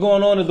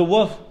Going on is the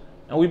Wolf,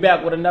 and we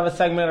back with another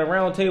segment of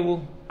Round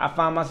Table. I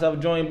find myself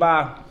joined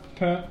by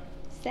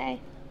Say.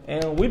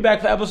 And we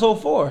back for episode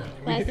 4.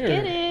 Let's get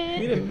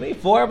it. We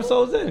 4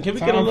 episodes in. Can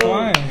we get a little?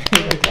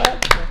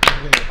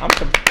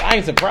 I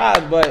ain't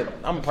surprised, but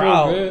I'm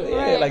proud. Yeah,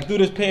 right. like through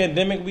this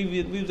pandemic,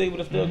 we was able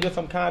to still get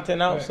some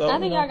content out. So I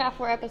think y'all got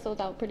 4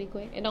 episodes out pretty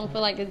quick. It don't feel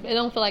like it's been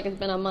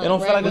a month. It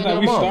don't feel like it's been a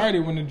we month.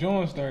 started when the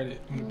joint started,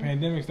 when the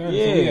pandemic started.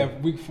 Yeah. So we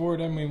have week 4.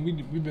 That mean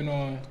we've been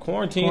on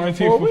quarantine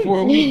for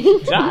 4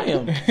 weeks.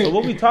 Damn. So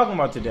what we talking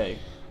about today?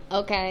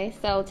 Okay,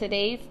 so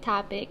today's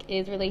topic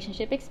is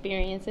relationship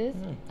experiences.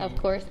 Of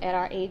course, at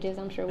our ages,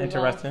 I'm sure we've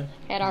all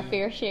had our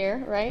fair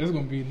share, right? This is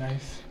gonna be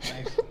nice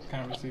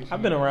conversation.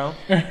 I've been around.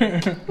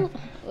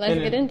 Let's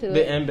get into it.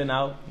 Been in, been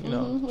out. You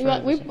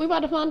know, we about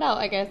to find out,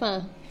 I guess,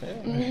 huh?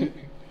 Yeah.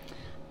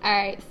 All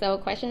right. So,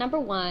 question number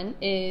 1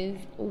 is: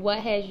 what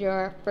has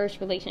your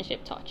first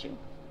relationship taught you?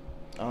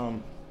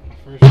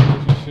 First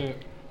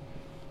relationship.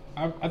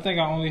 I think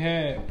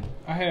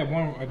I had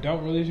one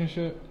adult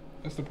relationship.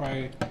 That's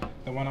probably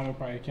the one I'm gonna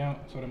probably count.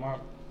 So one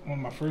of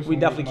my first. We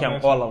definitely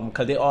count all of them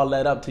because they all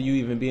led up to you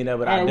even being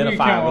able to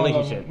identify a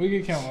relationship. We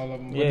can count all of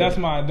them, but that's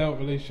my adult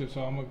relationship,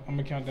 so I'm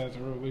gonna count that as a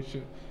real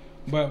relationship.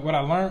 But what I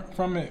learned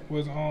from it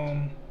was,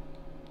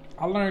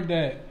 I learned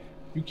that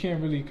you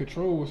can't really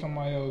control what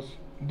somebody else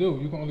do.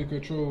 You can only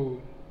control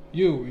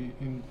you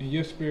and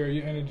your spirit,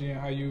 your energy, and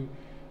how you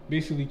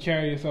basically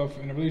carry yourself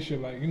in a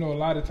relationship. Like, a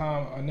lot of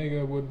time a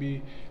nigga would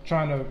be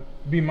trying to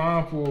be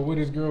mindful of what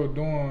his girl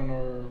doing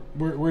or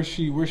where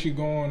she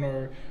going,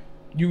 or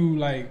you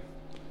like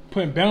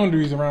putting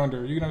boundaries around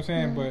her. You know what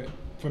I'm saying? But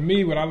for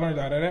me, what I learned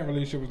out of that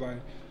relationship was like,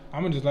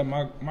 I'm gonna just let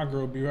my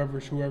girl be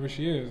whoever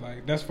she is.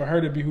 Like, that's for her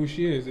to be who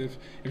she is.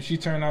 If she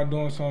turn out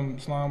doing some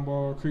slime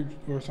ball creep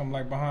or some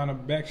like behind her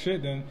back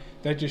shit, then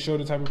that just showed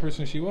the type of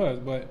person she was.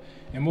 But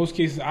in most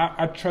cases,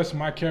 I trust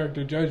my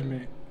character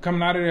judgment.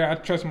 Coming out of there, I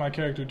trust my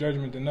character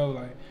judgment to know,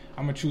 like,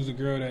 I'm going to choose a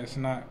girl that's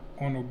not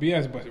on no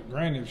BS. But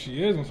granted, if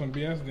she is on some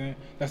BS, then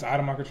that's out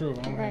of my control.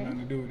 I don't have nothing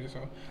to do with it.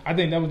 So I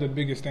think that was the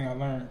biggest thing I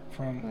learned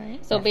from.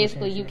 Right. So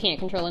basically, you can't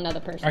control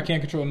another person. I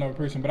can't control another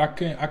person, but I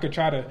could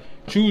try to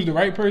choose the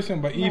right person.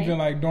 But even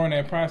like during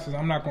that process,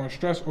 I'm not going to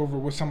stress over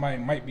what somebody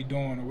might be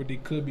doing or what they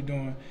could be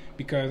doing,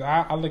 because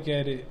I look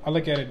at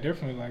it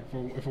differently. Like,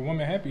 if a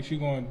woman happy, she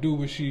going to do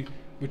what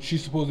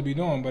she's supposed to be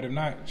doing, but if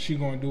not, she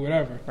gonna do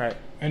whatever. Right.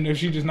 And if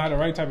she's just not the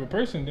right type of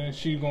person, then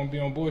she's gonna be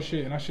on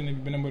bullshit, and I shouldn't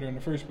have been with her in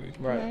the first place.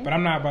 Right. But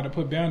I'm not about to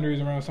put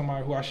boundaries around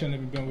somebody who I shouldn't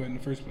have been with in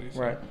the first place.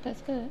 So right.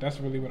 That's good. That's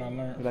really what I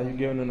learned. Like, you're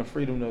giving them the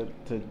freedom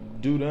to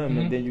do them,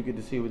 and then you get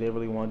to see what they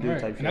really want to do.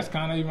 Right. Type and shit. that's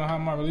kind of even how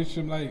my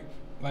relationship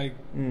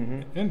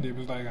ended. It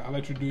was like, I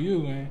let you do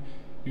you, and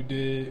you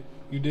did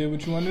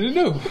what you wanted to do.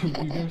 You know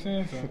what I'm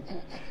saying? So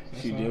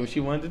she did what she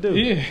wanted to do.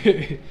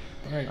 Yeah.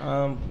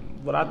 Right.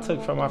 What I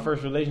took from my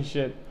first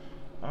relationship,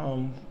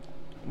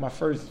 my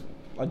first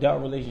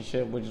adult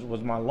relationship, which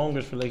was my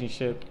longest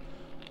relationship,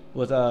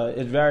 was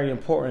it's very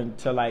important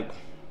to, like,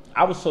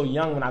 I was so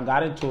young when I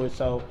got into it,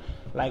 so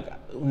like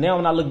now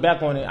when I look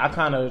back on it,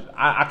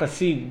 I could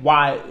see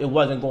why it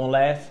wasn't gonna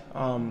last.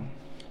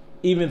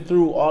 Even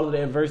through all of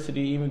the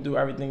adversity, even through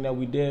everything that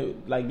we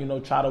did, like,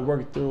 try to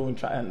work through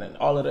and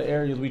all of the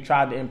areas we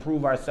tried to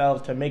improve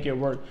ourselves to make it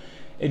work.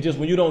 It just,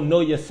 when you don't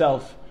know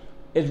yourself,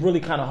 it's really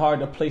kind of hard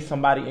to place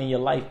somebody in your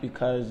life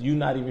because you're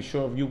not even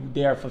sure if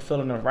they're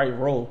fulfilling the right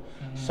role.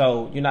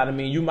 So, you know what I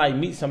mean? You might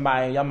meet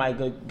somebody and y'all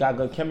might got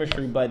good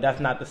chemistry, but that's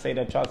not to say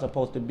that y'all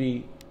supposed to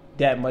be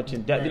that much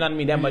in depth. You know what I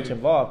mean? That much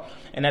involved.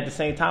 And at the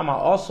same time, I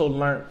also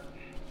learned,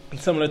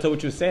 similar to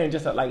what you were saying,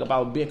 just like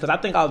about being, because I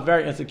think I was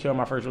very insecure in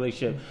my first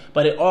relationship,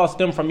 but it all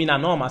stemmed from me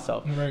not knowing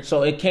myself. Right.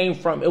 So it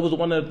was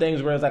one of the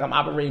things where it's like I'm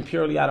operating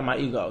purely out of my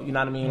ego. You know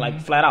what I mean? Like,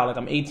 flat out. Like,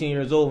 I'm 18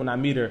 years old when I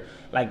meet her.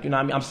 Like, you know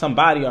what I mean? I'm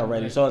somebody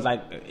already. Right. So it's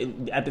like,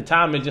 at the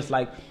time, it's just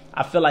like,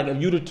 I feel like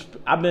if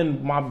I've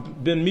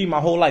been me my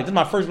whole life. This is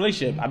my first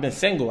relationship. I've been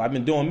single. I've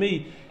been doing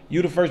me.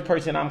 You the first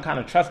person I'm kind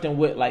of trusting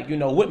with, like,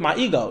 with my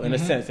ego in a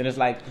sense. And it's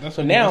like, that's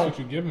now what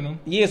you're giving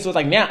them. Yeah, so it's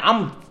like now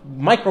I'm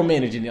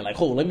micromanaging it. Like,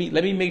 let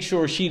me make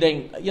sure she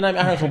ain't, you know what I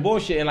mean? I heard some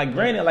bullshit. And like,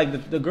 granted,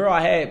 like the girl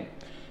I had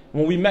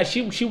when we met,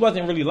 she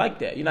wasn't really like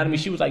that. You know what I mean?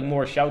 She was like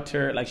more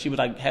sheltered. Like, she was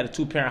like, had a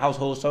 2-parent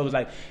household. So it was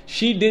like,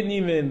 she didn't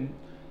even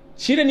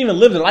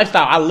live the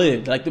lifestyle I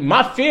lived. Like,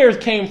 my fears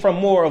came from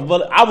more of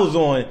what I was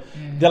on,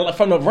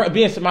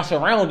 being my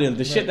surroundings,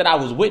 the shit that I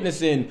was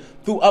witnessing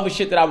through other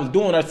shit that I was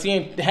doing or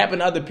seeing happen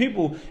to other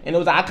people. And it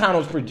was like, I kind of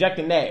was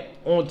projecting that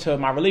onto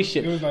my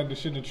relationship. It was like the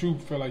shit that you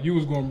felt like you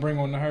was going to bring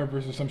on to her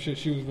versus some shit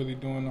she was really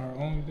doing to her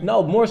own thing?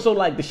 No, more so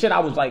like the shit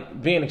I was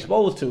like being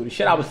exposed to, the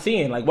shit I was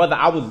seeing, like whether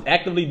I was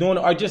actively doing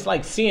it or just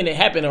like seeing it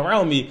happen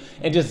around me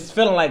and just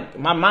feeling like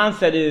my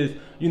mindset is,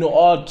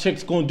 all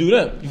chicks going to do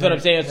them. You feel what I'm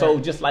saying? Right. So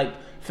just like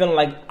feeling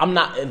like I'm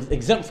not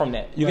exempt from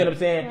that. You get what I'm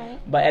saying? Right.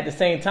 But at the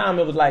same time,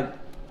 it was like,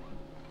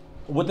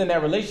 within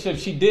that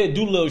relationship, she did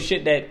do little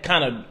shit that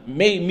kind of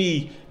made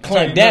me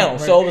clamp down.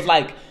 Right. So it was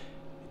like,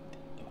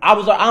 I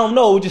don't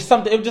know, just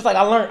something. It was just like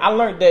I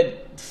learned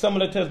that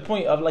similar to this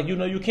point of like, you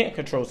know, you can't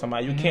control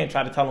somebody. You can't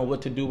try to tell them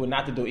what to do and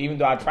not to do, even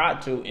though I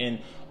tried to. And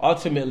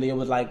ultimately, it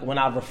was like when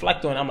I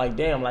reflect on it, I'm like,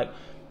 damn, like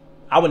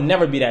I would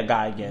never be that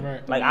guy again.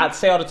 Right. Like I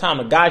say all the time,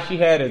 the guy she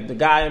had is the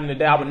guy in the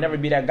day. I would never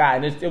be that guy,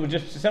 and it was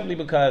just simply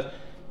because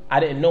I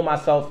didn't know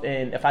myself,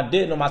 and if I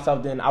did know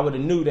myself, then I would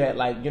have knew that,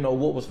 like, you know,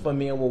 what was for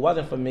me and what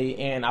wasn't for me,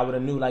 and I would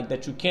have knew, like,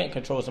 that you can't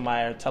control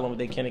somebody or tell them what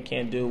they can and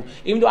can't do.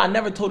 Even though I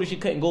never told her she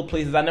couldn't go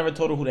places, I never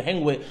told her who to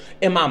hang with,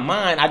 in my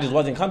mind, I just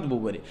wasn't comfortable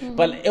with it.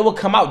 But it would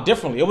come out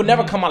differently. It would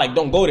never come out like,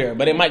 don't go there,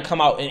 but it might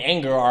come out in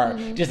anger or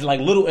just, like,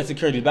 little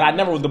insecurities. But I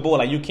never was the boy,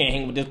 like, you can't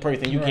hang with this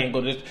person, you can't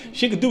go to this.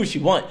 She could do what she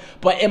want.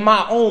 But in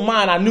my own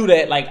mind, I knew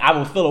that, like, I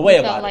would feel away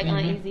about it.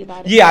 Uneasy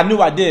about it. Yeah, I knew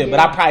I did,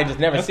 but I probably just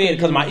never said it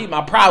because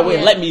my pride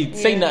wouldn't let me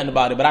say nothing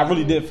about it. But I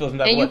really did feel some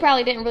type of way. And you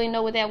probably didn't really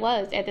know what that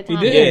was at the time.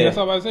 He did. That's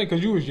all I was saying,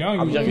 because you was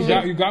young.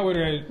 You got with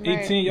her at 18.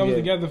 Right. Y'all was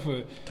together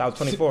for. I was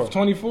 24.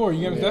 24.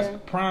 You know, that's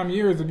prime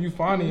years of you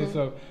finding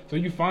yourself. So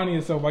you finding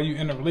yourself while you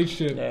in a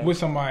relationship with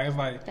somebody. It's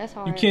like that's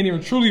hard. You can't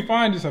even truly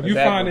find yourself.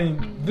 Exactly. You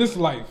finding this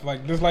life,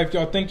 like this life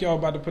y'all think y'all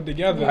about to put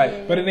together,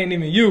 Right. but it ain't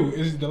even you.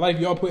 It's the life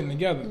y'all putting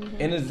together.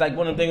 And it's like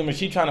one of the things when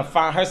she trying to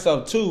find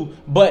herself too,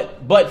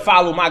 but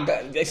follow my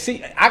gut.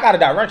 See, I got a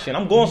direction.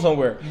 I'm going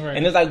somewhere, Right.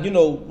 and it's like, you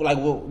know, like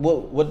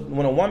what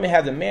when a woman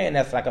has a man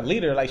that's like a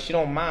leader, like she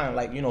don't mind,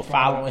 like, you know,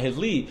 following his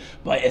lead,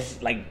 but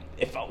it's like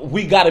if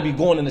we got to be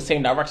going in the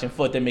same direction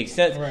for it to make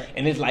sense. Right.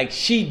 And it's like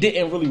she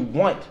didn't really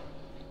want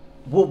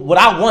what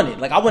I wanted.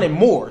 Like I wanted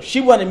more.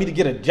 She wanted me to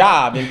get a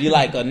job and be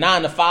like a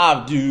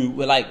 9-to-5 dude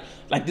with like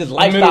this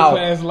lifestyle.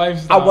 Middle-class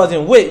lifestyle. I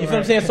wasn't with. You feel what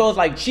I'm saying? So it's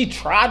like she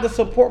tried to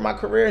support my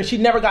career and she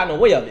never got in the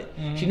way of it.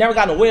 She never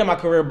got in the way of my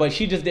career, but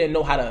she just didn't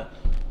know how to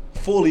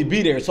fully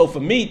be there. So for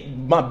me,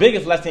 my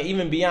biggest lesson,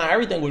 even beyond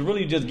everything, was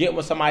really just getting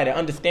with somebody that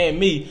understand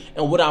me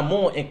and what I'm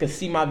on and could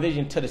see my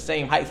vision to the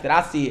same heights that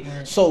I see it.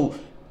 Right. So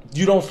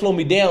you don't slow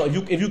me down.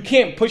 If you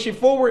can't push it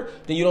forward,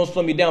 then you don't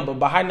slow me down. But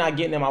by her not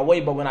getting in my way,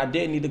 but when I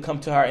did need to come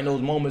to her in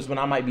those moments when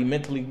I might be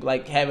mentally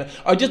like having,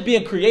 or just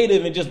being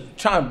creative and just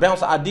trying to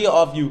bounce an idea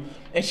off you,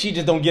 and she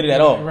just don't get it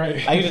at all. Right.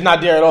 Like you're just not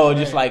there at all.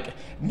 Just like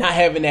not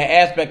having that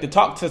aspect to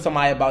talk to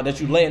somebody about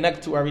that you laying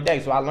next to every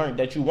day. So I learned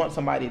that you want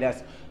somebody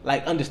that's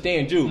like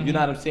understand you. You know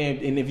what I'm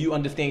saying? And if you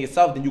understand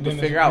yourself, then you can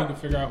figure out. You can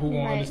figure out who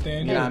won't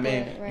understand You you. know what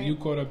I mean? When you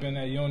caught up in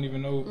that, you don't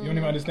even know. You don't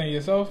even understand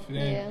yourself.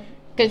 Then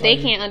Because they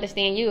can't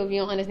understand you if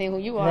you don't understand who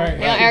you are. Right.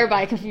 Now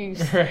everybody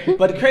confused. Right.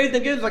 But the crazy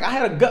thing is, like, I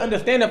had a good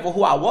understanding for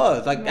who I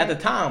was, like, at the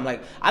time.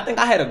 Like, I think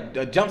I had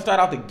a jump start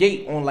out the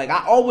gate on, like,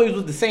 I always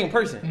was the same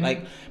person.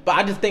 Like, but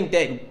I just think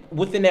that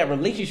within that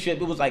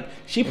relationship, it was like,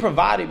 she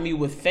provided me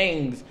with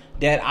things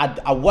that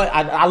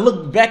I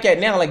look back at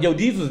now, like, yo,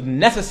 these was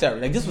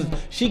necessary. Like, this was,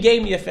 she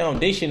gave me a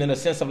foundation in a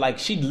sense of, like,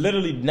 she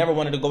literally never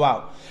wanted to go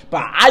out.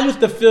 But I used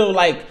to feel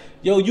like,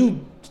 yo,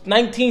 you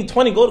 19,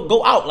 20,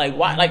 go out. Like,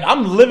 why? Like,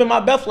 I'm living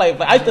my best life.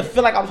 Like, I used to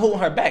feel like I was holding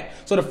her back.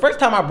 So the first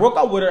time I broke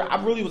up with her,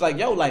 I really was like,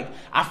 yo, like,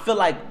 I feel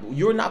like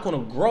you're not going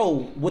to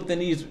grow within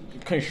these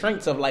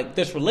constraints of, like,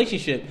 this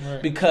relationship,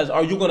 because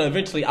are you going to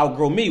eventually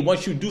outgrow me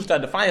once you do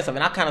start to find yourself?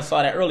 And I kind of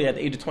saw that earlier at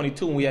the age of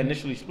 22 when we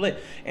initially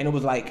split. And it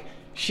was like,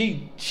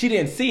 she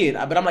didn't see it,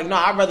 but I'm like, no,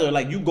 I'd rather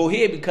like you go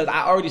ahead because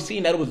I already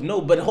seen that it was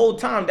no. But the whole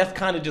time, that's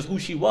kind of just who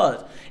she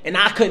was, and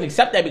I couldn't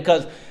accept that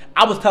because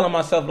I was telling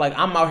myself like,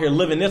 I'm out here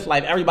living this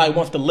life. Everybody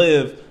wants to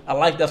live a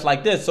life that's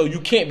like this, so you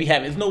can't be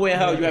having. There's no way in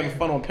hell you having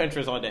fun on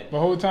Pinterest all day. The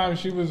whole time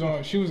she was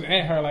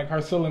at her like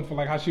her ceiling for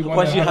like how she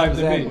wanted her life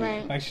to be.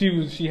 Right. Like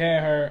she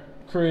had her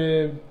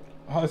crib,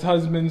 her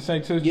husband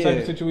type of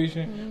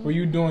situation where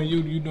you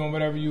doing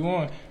whatever you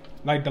want.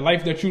 Like the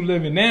life that you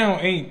living now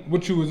ain't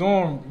what you was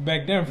on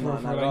back then for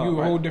like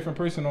you a whole different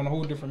person on a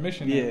whole different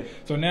mission. Yeah. Now.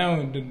 So now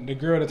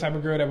the type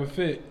of girl that would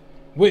fit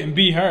wouldn't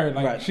be her.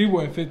 Like she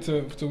wouldn't fit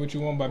to what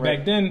you want. But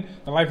back then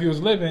the life you was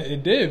living,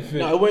 it did fit.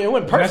 No, it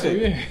went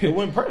perfect. It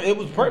went perfect. It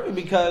was perfect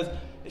because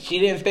she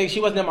didn't stay.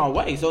 She wasn't in my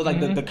way. So it was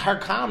like her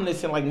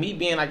calmness and like me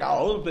being like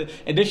all over.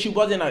 And then she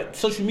wasn't.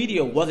 Social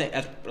media wasn't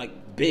as like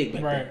big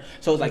back then.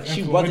 So it's like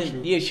she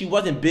wasn't. Yeah, she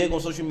wasn't big on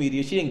social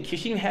media. She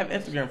didn't have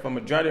Instagram for a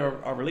majority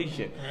of our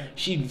relationship.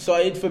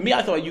 Right. For me,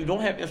 I thought you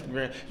don't have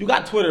Instagram. You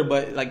got Twitter,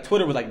 but like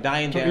Twitter was like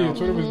dying down. Yeah,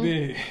 Twitter was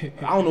dead.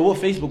 I don't know what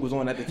Facebook was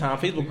on at the time.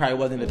 Facebook probably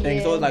wasn't a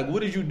thing. So it's like,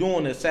 what is you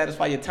doing to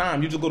satisfy your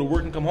time? You just go to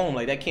work and come home.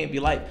 Like that can't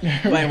be life.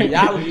 But in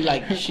reality,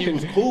 like she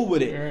was cool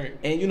with it. Right.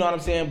 And you know what I'm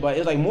saying? But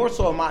it's like more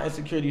so of my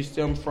insecurity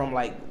stemmed from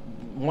like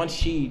once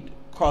she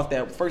crossed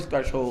that first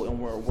threshold and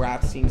where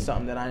I've seen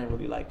something that I didn't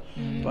really like.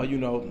 But you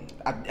know,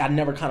 I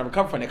never kind of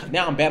recovered from that because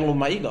now I'm battling with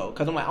my ego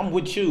because I'm like, I'm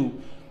with you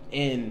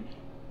and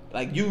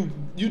like you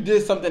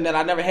did something that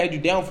I never had you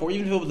down for,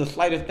 even if it was the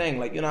slightest thing.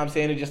 Like, you know what I'm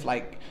saying? It's just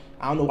like,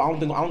 I don't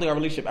think our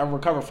relationship ever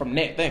recovered from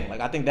that thing. Like,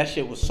 I think that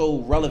shit was so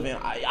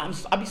relevant.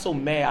 I'd be so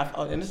mad.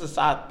 And this is a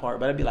side part,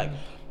 but I'd be like,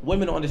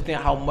 women don't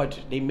understand how much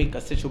they make a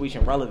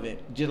situation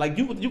relevant. Just like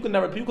you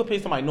could pay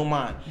somebody no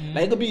mind.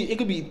 Like it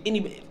could be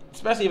any,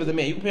 especially if it's a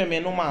man. You can pay a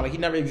man no mind. Like he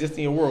never exists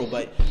in your world,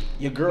 but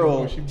your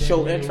girl Before she bring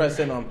show him interest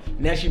in him.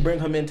 Now she bring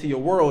him into your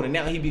world, and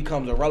now he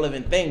becomes a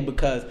relevant thing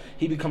because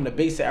he become the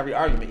base of every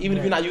argument. Even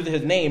if you're not using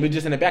his name, it's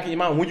just in the back of your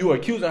mind when you are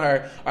accusing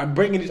her or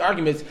bringing these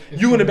arguments.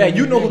 You in the back,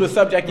 you know who the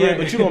subject is,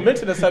 but you don't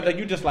mention the subject.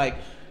 You just like.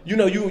 You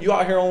know, you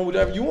out here on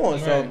whatever you want.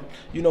 So,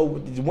 you know,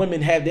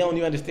 women they don't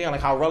even understand like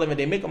how relevant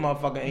they make a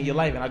motherfucker in your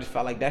life. And I just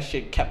felt like that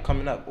shit kept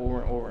coming up over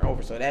and over and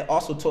over. So that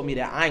also taught me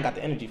that I ain't got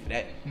the energy for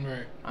that.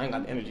 Right. I ain't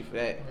got the energy for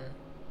that.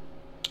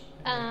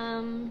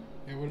 Right.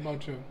 Yeah, what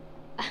about you?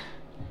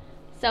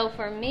 So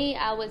for me,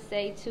 I would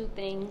say two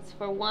things.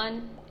 For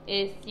one,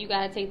 is you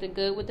gotta take the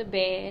good with the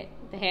bad,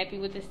 the happy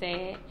with the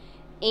sad.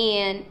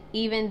 And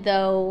even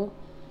though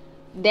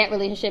that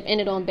relationship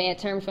ended on bad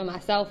terms for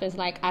myself, is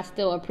like I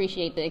still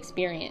appreciate the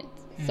experience.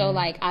 So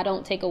like I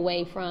don't take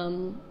away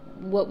from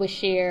what was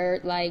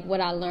shared, like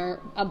what I learned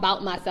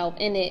about myself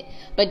in it,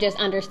 but just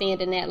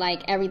understanding that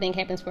like everything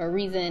happens for a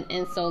reason.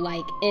 And so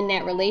like in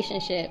that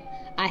relationship,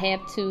 I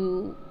have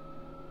to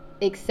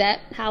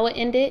accept how it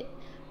ended,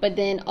 but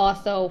then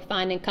also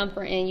finding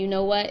comfort in, you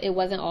know what, it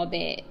wasn't all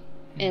bad,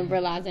 and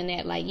realizing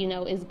that like, you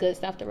know, it's good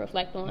stuff to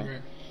reflect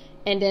on.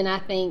 And then I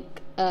think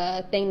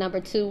thing number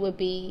two would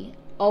be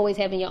always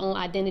having your own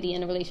identity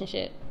in a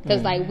relationship,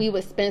 because like we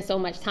would spend so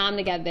much time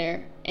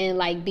together and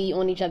like be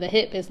on each other's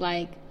hip. It's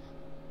like,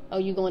 oh,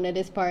 you going to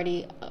this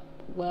party?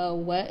 Well,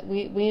 what?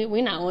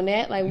 We not on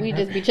that. Like we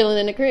just be chilling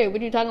in the crib.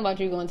 What are you talking about?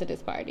 You going to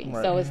this party?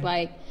 Right. So it's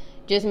like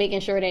just making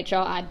sure that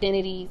y'all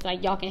identities,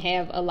 like y'all can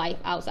have a life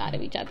outside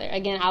of each other.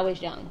 Again, I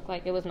was young.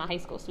 Like it was my high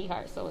school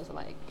sweetheart, so it's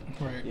like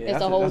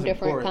it's a whole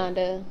different kind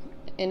of.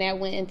 And that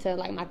went into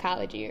like my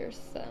college years.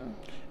 So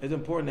it's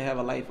important to have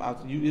a life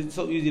out. It's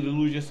so easy to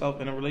lose yourself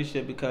in a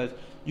relationship because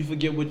you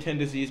forget what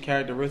tendencies,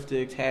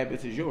 characteristics,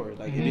 habits is yours.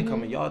 Like it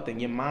becomes a y'all thing.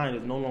 Your mind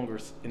is no longer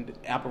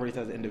operates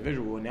as an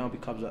individual, and now it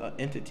becomes an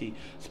entity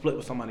split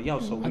with somebody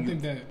else. So I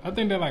think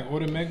that like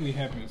automatically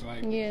happens.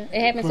 Like yeah,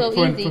 it happens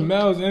easy for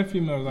males and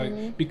females.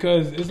 Like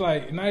because it's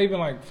like not even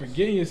like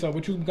forgetting yourself,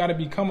 but you got to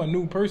become a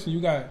new person.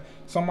 You got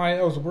somebody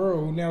else's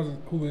world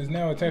who is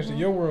now attached to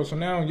your world. So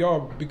now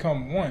y'all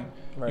become one.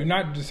 Right. You're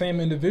not the same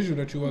individual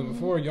that you was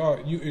before.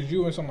 It's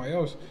you and somebody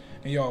else,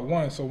 and y'all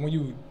one. So when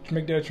you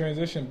make that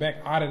transition back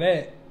out of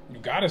that, you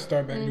gotta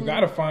start back. You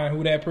gotta find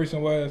who that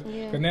person was.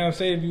 Because now,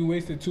 say if you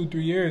wasted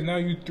 2-3 years, now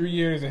you 3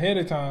 years ahead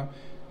of time.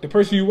 The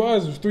person you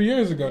was 3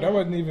 years ago. That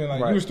wasn't even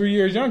like you was 3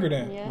 years younger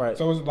then. Yeah. Right.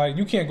 So it's like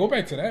you can't go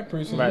back to that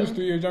person. You was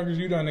 3 years younger.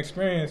 You done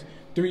experienced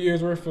 3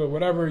 years worth of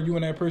whatever you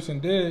and that person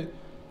did.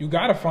 You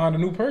gotta find a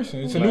new person.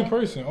 It's a new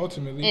person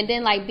ultimately. And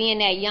then like being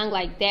that young,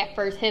 like that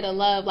first hit of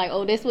love, like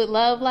oh, this what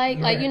love like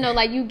you know,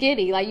 like you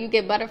giddy, like you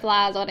get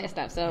butterflies, all that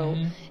stuff. So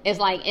it's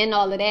like in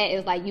all of that,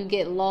 it's like you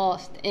get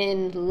lost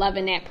in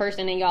loving that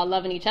person and y'all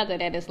loving each other.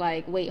 That it's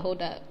like, wait,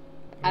 hold up,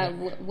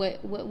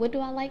 what do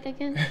I like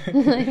again?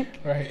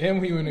 Right.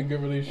 And when you're in a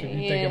good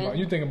relationship,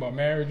 you think about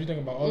marriage, you think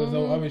about all this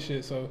other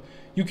shit. So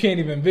you can't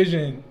even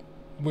envision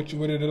what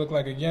it look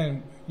like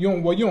again. You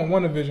don't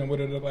want to vision what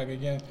it look like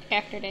again.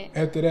 After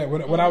that,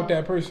 without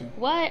that person.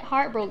 What?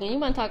 Heartbroken? You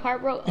want to talk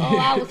heartbroken? Oh,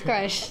 I was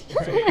crushed.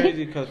 It's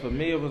crazy because for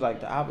me it was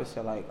like the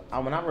opposite. Like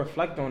when I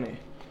reflect on it,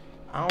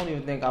 I don't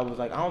even think I was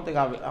like I don't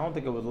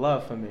think it was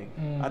love for me.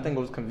 I think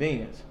it was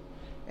convenience.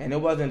 And it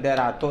wasn't that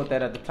I thought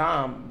that at the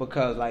time,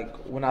 because like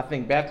when I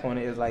think back on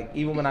it, it's like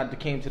even when I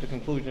came to the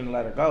conclusion to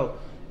let her go,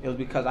 it was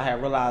because I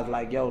had realized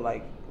like yo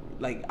like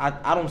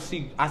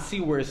I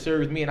see where it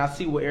serves me and I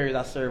see what areas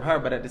I serve her,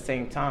 but at the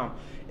same time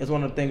it's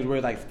one of the things where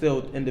it's like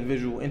still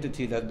individual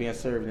entities that's being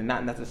served and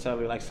not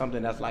necessarily like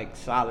something that's like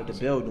solid to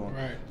build on.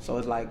 Right. So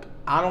it's like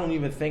I don't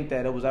even think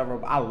that it was ever.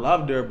 I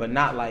loved her, but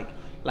not like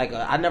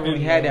I never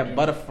really had that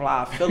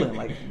butterfly feeling.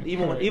 Like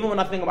even when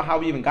I think about how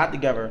we even got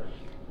together,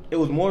 it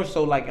was more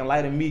so like in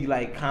light of me,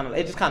 like kind of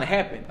it just kind of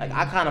happened. Like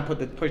I kind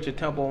of pushed the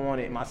tempo on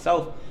it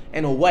myself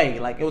in a way.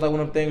 Like it was like one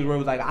of the things where it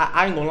was like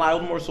I ain't gonna lie,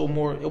 it was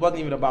more. It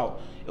wasn't even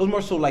about. It was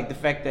more so like the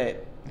fact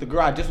that the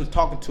girl I just was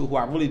talking to, who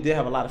I really did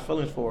have a lot of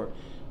feelings for,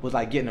 was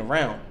like getting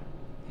around,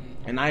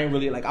 and I ain't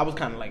really like. I was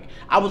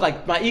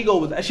my ego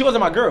was. She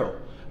wasn't my girl,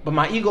 but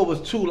my ego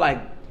was too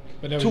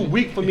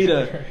weak for me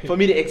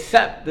to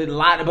accept the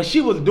lot. But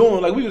she was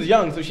doing like we was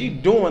young, so she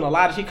doing a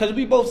lot of shit because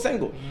we both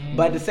single.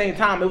 But at the same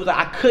time, it was like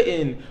I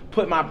couldn't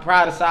put my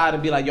pride aside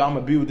and be like, yo, I'm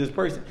gonna be with this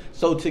person.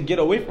 So to get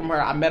away from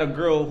her, I met a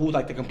girl who was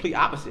like the complete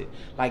opposite.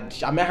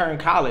 Like I met her in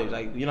college,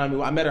 like you know what I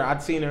mean. I met her,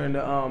 I'd seen her in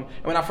the and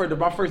when I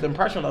my first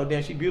impression, oh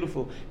damn, she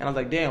beautiful, and I was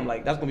like, damn,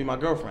 like that's gonna be my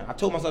girlfriend. I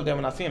told myself that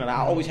when I seen her. I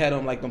always had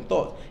them like them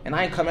thoughts, and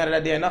I ain't come at her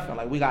that day or nothing.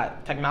 Like we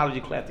got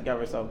technology class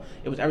together, so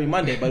it was every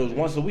Monday, but it was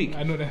once a week.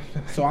 I know that.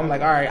 So I'm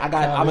like, all right, I'm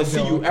gonna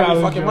see you every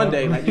fucking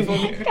Monday, like you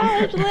feel me?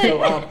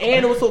 So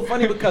and it was so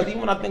funny because even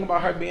when I think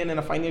about her being in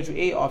a financial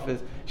aid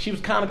office, she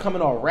was kind of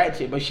coming all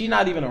ratchet, but she's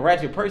not even a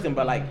ratchet person,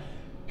 but like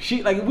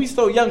she like we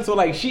so young, so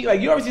like she like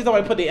you ever see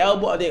somebody put their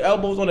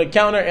elbows on the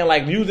counter and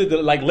like use it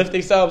to like lift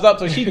themselves up,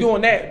 so she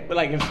doing that, but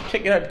like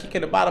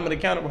kicking the bottom of the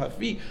counter with her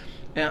feet,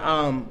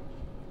 and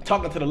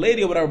talking to the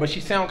lady or whatever, but she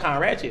sound kind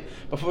of ratchet.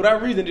 But for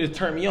whatever reason, it just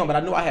turned me on. But I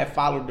knew I had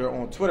followed her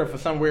on Twitter for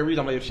some weird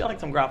reason. I'm like, if she like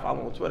some girl I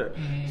follow on Twitter.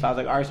 So I was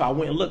like, all right. So I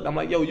went and looked. I'm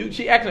like, yo,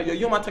 she asked me, yo,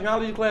 you in my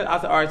technology class?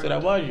 I said, all right, so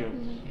that was you.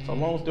 So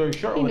long story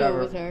short, He whatever.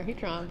 knew it was her. He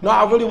trying. No,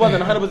 I really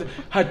wasn't 100%.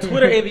 Her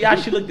Twitter AVI,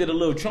 she looked at a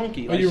little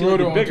chunky. Oh, Like, you she wrote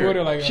looked it on bigger.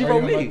 Twitter? Like, She are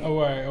wrote you me. like, oh,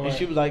 all right. And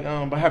she was like,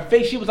 but her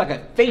face, she was like a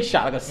face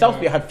shot, like a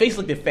selfie. Her face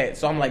looked fat.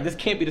 So I'm like, this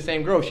can't be the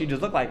same girl. She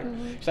just looked like her.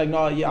 She's like,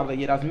 no, yeah. I was like,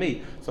 yeah, that's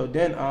me. So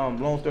then,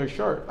 long story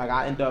short, like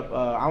I end up,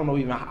 I don't know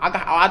even.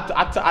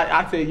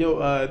 I said,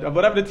 yo,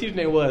 whatever the teacher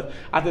name was.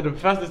 I said the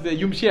professor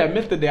said she had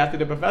missed the day. I said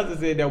the professor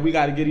said that we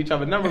got to get each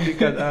other number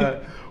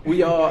because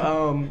we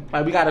all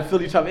like we got to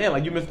fill each other in.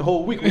 Like you missed the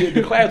whole week.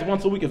 The class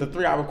once a week is a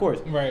 3-hour course.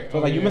 Right. So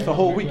like you missed a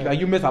whole week. Right. Like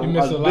you missed a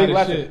lot big of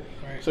lesson. shit.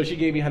 Right. So she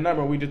gave me her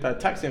number and we just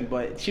started texting.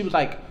 But she was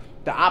like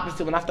the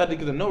opposite when I started to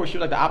get to know her. She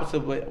was like the opposite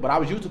of what I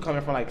was used to,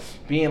 coming from like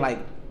being like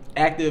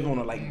active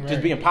on like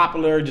just being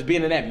popular, just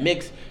being in that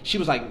mix. She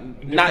was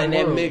like not in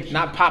that mix,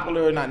 not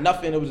popular, not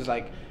nothing. It was just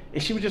like,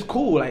 and she was just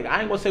cool. Like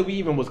I ain't gonna say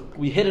we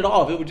hit it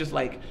off. It was just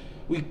like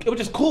it was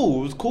just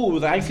cool. It was cool. It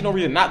was like I ain't see no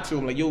reason not to.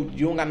 I'm like, yo,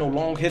 you don't got no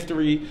long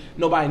history.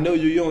 Nobody know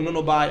you. You don't know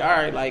nobody. All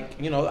right,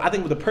 like I think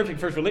it was the perfect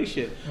first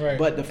relationship. Right.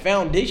 But the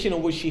foundation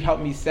of which she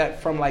helped me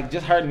set from like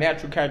just her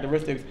natural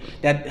characteristics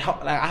that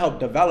I helped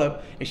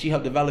develop and she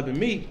helped develop in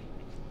me.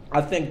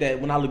 I think that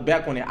when I look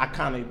back on it,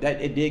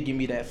 it did give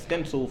me that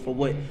stencil for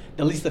what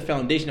at least the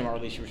foundation of our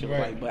relationship was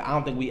like. But I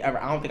don't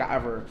think I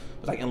ever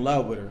was like in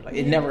love with her. Like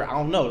it never. I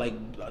don't know. Like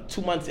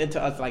 2 months into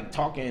us like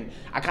talking,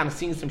 I kind of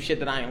seen some shit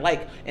that I didn't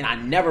like, and I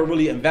never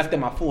really invested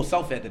my full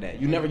self after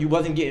that. You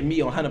wasn't getting me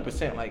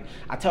 100%. Like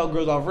I tell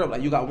girls off rip,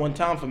 like you got one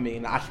time for me,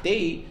 and I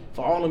stayed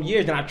for all them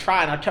years. And I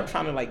tried. And I kept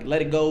trying to like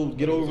let it go,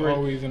 get over it.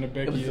 Always in the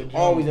back. It was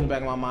always in the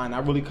back of my mind. I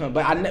really couldn't.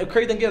 But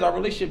crazy thing is, our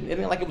relationship, it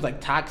ain't like it was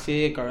like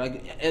toxic or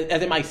like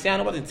as it might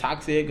sound, it wasn't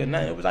toxic or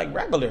nothing. It was like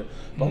regular.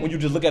 But when you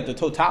just look at the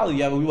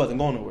totality of it, we wasn't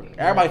going nowhere.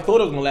 Everybody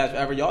thought it was gonna last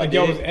forever. Y'all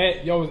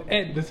was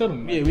at the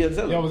settlement. Yeah, we had the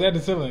settlement. Y'all was at the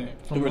settlement.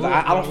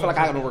 I don't feel like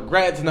I got no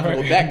regrets, nothing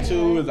to go back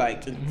to. It's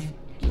like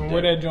from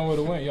where that joint would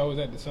have went, y'all was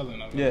at the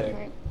settlement. Yeah. You know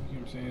what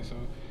I'm saying? So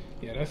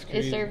yeah, that's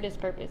crazy. It served its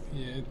purpose.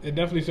 Yeah, it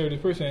definitely served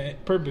its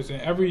purpose.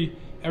 And every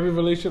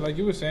relationship, like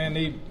you were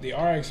saying, they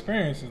are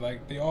experiences.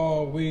 Like it's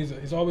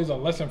always a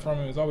lesson from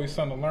it. It's always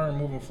something to learn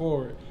moving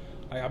forward.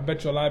 Like I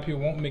bet you a lot of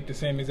people won't make the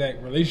same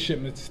exact relationship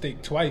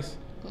mistake twice.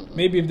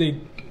 Maybe if they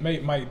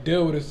might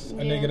deal with a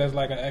nigga that's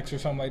like an ex or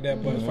something like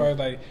that. But as far as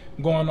like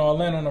going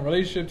all in on a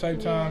relationship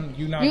type time,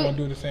 you're not gonna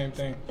do the same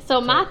thing.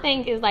 So my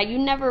thing is like you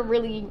never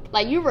really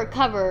like you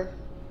recover,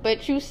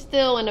 but you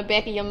still in the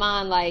back of your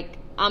mind like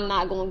I'm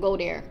not gonna go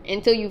there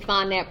until you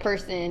find that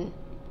person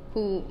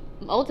who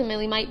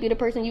ultimately might be the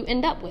person you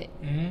end up with.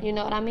 You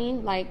know what I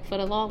mean? Like for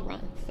the long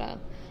run. So,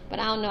 but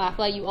I don't know. I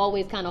feel like you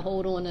always kind of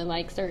hold on to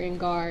like certain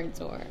guards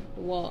or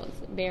walls,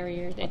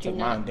 barriers that you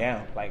know. I took mine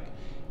down. Like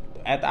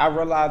after I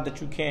realized that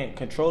you can't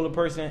control a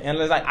person, and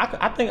it's like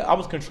I think I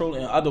was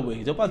controlling in other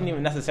ways. It wasn't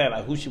even necessarily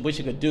like what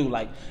she could do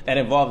like that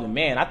involved a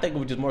man. I think it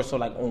was just more so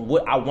like on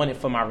what I wanted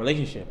for my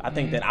relationship. I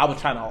think that I was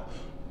trying to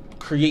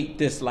create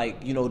this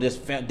like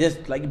this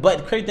like. But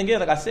the crazy thing is,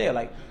 like I said,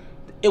 like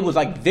it was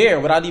like there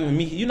without even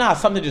me. You know how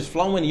something just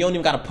flowing and you don't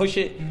even gotta push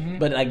it,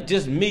 but like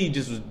just me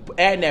just was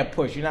adding that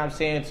push. You know what I'm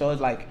saying? So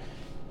it's like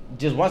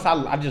just once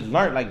I just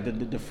learned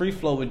like the free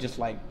flow was just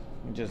like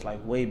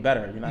way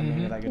better. You know what I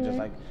mean? Like it's just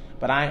like.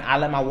 But I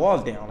let my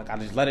walls down. Like I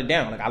just let it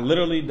down. Like I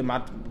literally,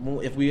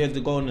 if we had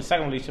to go in the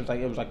second relationship, like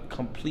it was like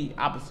complete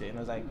opposite. And it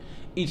was like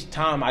each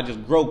time I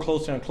just grow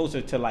closer and closer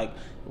to like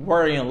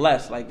worrying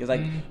less. Like it's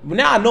like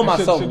now I know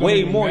myself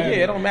way more. Matter.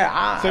 Yeah, it don't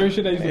matter. Certain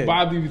shit that used to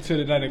bother you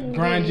to like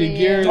grind your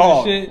gears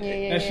and shit.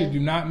 That shit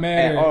do not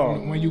matter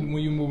when you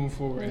moving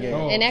forward. At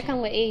all. And that come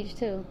with age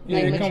too, Yeah,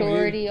 like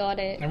maturity, all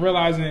that. And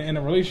realizing in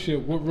a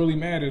relationship what really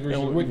matters versus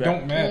what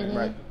don't matter.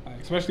 Right.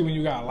 Especially when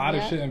you got a lot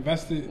of shit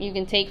invested. You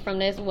can take from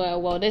this,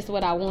 well, this is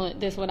what I want,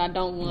 this is what I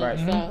don't want. Right.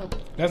 So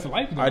that's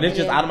life. It's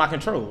just out of my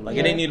control. Like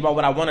it ain't even about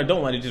what I want or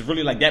don't want. It's just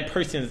really like that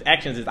person's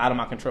actions is out of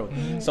my control.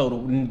 So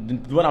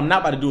what I'm not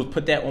about to do is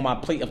put that on my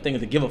plate of things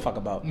to give a fuck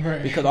about.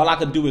 Right. Because all I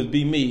could do is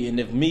be me, and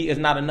if me is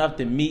not enough,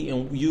 then me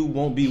and you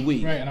won't be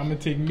we. Right. And I'm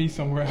gonna take me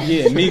somewhere else.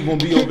 Yeah, me gonna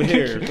be over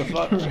here. The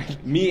fuck?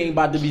 Right. Me ain't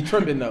about to be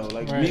tripping though.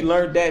 Like me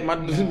learned that.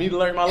 Me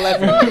learned my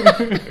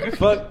lesson.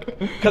 Fuck.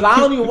 Because I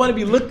don't even want to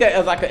be looked at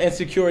as like an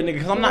insecure nigga.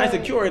 Because I'm not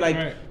insecure. Like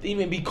to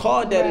even be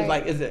called that is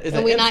like is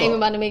and we're not even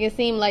about to make it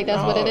seem like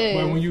that's what it is.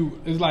 But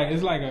when it's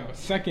like a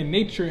second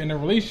nature in a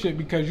relationship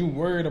because you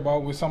worried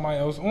about what somebody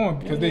else on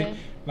because they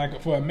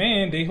like for a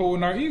man they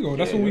holding our ego.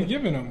 That's what we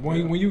giving them.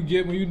 When you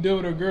deal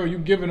with a girl, you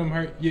giving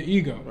them your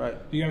ego. Right.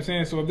 You know what I'm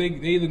saying? So if they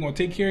either gonna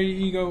take care of your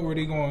ego or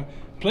they gonna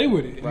play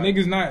with it. Right.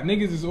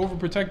 Niggas is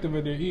overprotective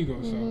of their ego.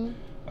 So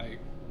like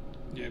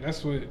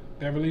that's what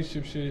that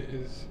relationship shit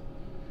is.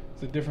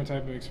 It's a different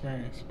type of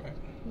experience. But.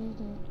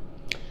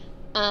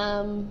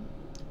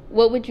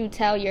 What would you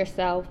tell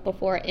yourself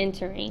before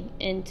entering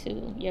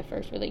into your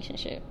first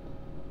relationship?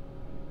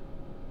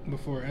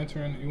 Before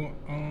entering, you want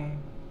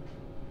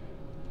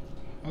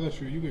I'll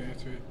let you can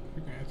answer it.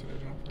 You can answer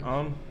that,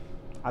 John.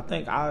 I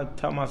think I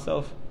tell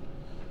myself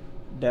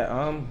that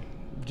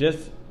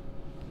just,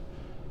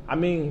 I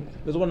mean,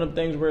 it's one of them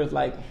things where it's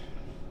like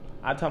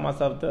I tell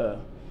myself to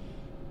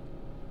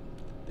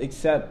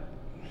accept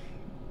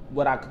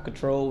what I could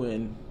control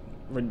and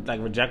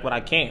reject what I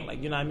can't.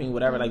 Like, you know what I mean?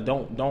 Whatever. Like,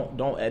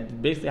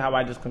 don't. Basically, how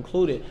I just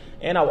concluded.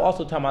 And I will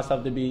also tell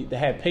myself to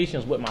have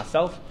patience with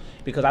myself,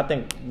 because I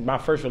think my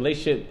first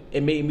relationship,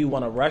 it made me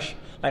want to rush.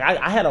 Like,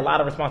 I had a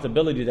lot of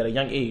responsibilities at a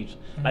young age.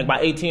 Like,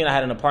 by 18, I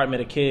had an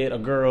apartment, a kid, a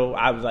girl.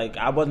 I was like,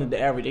 I wasn't the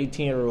average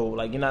 18-year-old.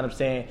 Like, you know what I'm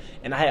saying?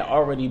 And I had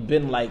already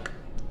been like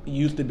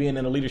used to being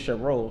in a leadership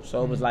role.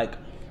 So it was like,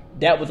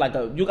 that was like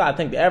you gotta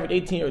think the average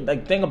 18,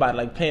 like, think about it,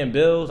 like paying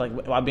bills, like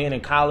while being in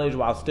college,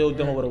 while still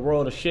dealing with a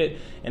world of shit,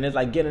 and it's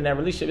like getting in that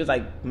relationship. It's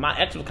like my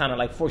ex was kind of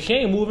like, she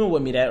ain't moving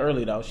with me that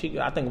early though. I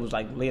think it was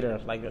like later,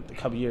 like a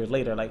couple years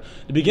later. Like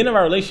the beginning of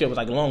our relationship was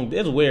like long.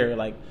 It's weird.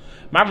 Like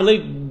I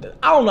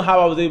don't know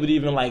how I was able to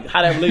even like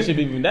how that relationship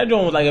even. That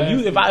joint was like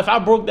if I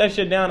broke that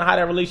shit down, how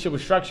that relationship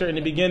was structured in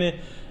the beginning.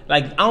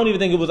 Like I don't even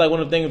think it was like one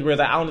of the things where it's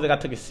like I don't think I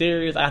took it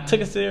serious. I took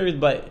it serious,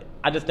 but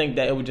I just think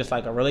that it was just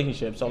like a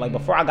relationship. So like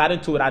before I got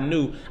into it, I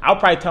knew I'll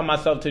probably tell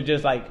myself to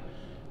just like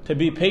to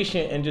be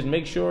patient and just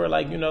make sure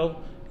like, you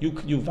know, you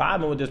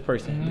vibing with this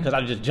person, because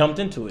I just jumped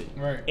into it.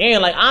 Right.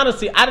 And like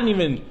honestly, I don't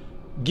even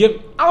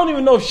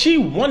know if she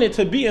wanted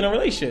to be in a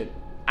relationship.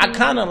 I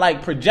kind of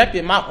like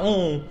projected my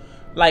own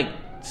like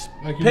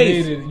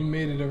pace. You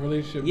made it a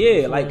relationship.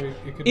 Yeah, like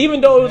even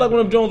though it was like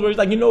one of them Jones where it's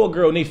like, you know, a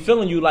girl and they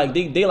feeling you, like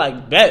they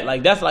like bet,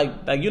 like that's like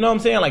you know what I'm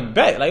saying, like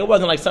bet, like it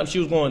wasn't like something she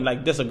was going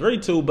like disagree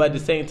to, but at the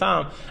same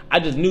time I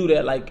just knew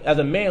that like as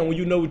a man, when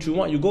you know what you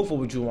want, you go for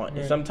what you want. Right.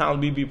 And sometimes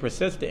we be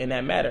persistent in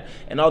that matter.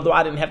 And although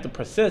I didn't have to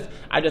persist,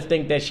 I just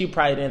think that she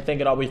probably didn't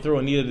think it all the way through,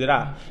 and neither did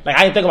I. Like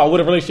I didn't think about what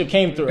a relationship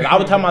came through. I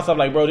would tell myself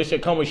like, bro, this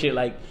shit come with shit,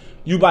 like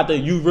you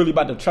really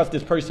about to trust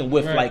this person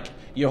with like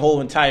your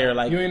whole entire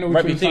like you ain't know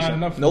what reputation. You were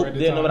signing up for. Nope,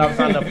 didn't know what I was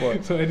signing up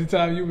for. So at the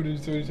time you would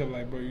have told yourself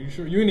like, bro, you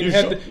sure? You didn't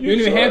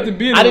even have to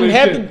be in a I didn't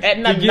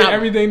have to get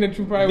everything that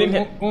you probably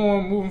was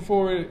on moving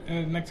forward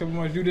in the next couple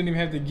months. You didn't even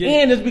have to get.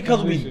 And it's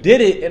because we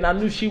did it, and I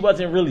knew she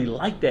wasn't really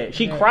like that.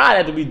 She cried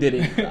after we did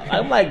it.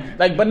 I'm like,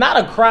 but not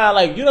a cry,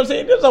 like, you know what I'm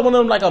saying? There's like one of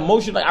them like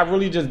emotions, like I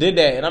really just did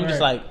that, and I'm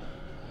just like,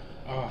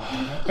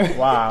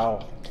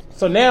 wow.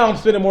 So now I'm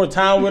spending more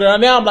time with her.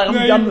 Now I'm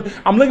like,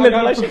 I'm looking at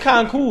her like she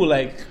kind of cool,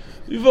 like.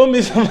 You feel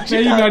me? So now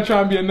you're not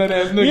trying to be a nut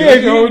ass nigga. Yeah,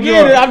 you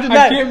get it. I'm just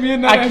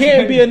I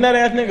can't be a nut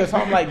ass nigga. So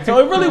I'm like, so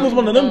it really was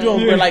one of them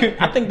joints where like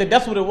I think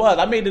that's what it was.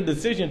 I made the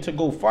decision to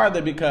go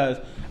farther because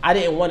I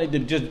didn't want it to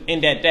just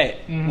end at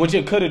that, which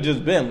it could have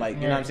just been like,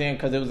 you know what I'm saying?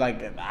 Because it was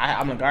like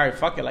I'm like, all right,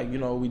 fuck it, like, you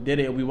know, we did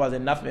it, we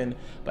wasn't nothing,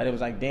 but it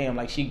was like, damn,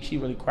 like she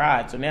really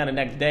cried. So now the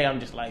next day I'm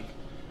just like,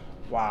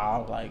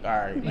 wow, like, all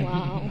right,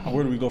 like,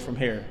 where do we go from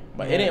here?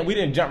 But we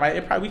didn't jump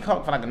right. We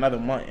caught for like another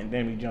month, and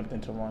then we jumped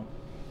into one.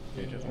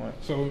 It just went.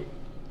 So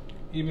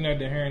even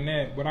after hearing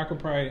that, what I could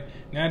probably,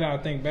 now that I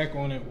think back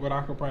on it, what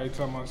I could probably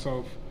tell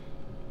myself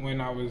when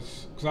I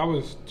was, because I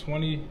was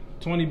 20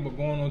 but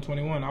going on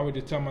 21, I would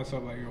just tell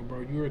myself like, yo,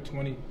 bro, you were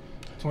 20.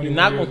 You're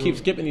not going to keep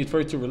skipping these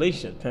first two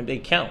relationships, and they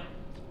count.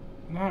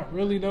 Not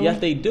really, though. Yes,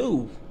 they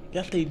do.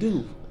 Yes, they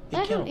do.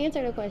 Let him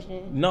answer the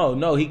question.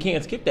 No, he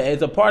can't skip that.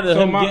 It's a part of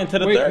him getting to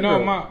the third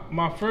girl.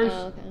 My first,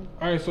 all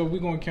right, so we're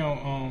going to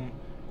count,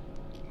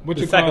 what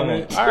the you second call one.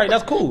 it? All right,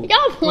 that's cool.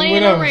 Y'all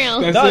playing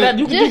around.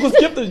 You can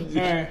skip the.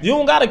 Right. You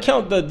don't gotta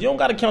count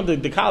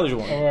the college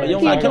one. Right. You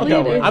don't gotta count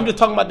that one. I'm just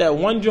talking about that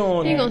one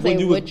joint when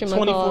you was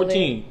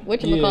 2014.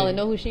 Whatchamacallit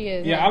know who she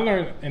is. Yeah, I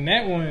learned in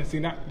that one. See,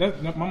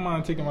 that's my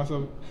mind taking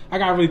myself. I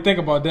gotta really think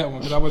about that one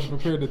because I wasn't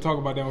prepared to talk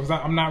about that one because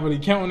I'm not really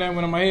counting that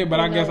one in my head. But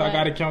I guess I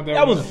gotta count that.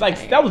 That was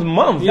like that was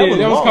months. Yeah,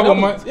 that was a couple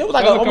months. It was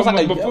like almost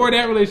like before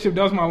that relationship.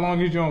 That was my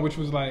longest joint, which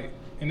was like.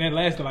 And that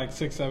lasted like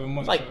 6-7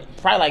 months. Like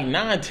probably like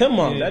 9-10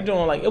 months. Yeah. That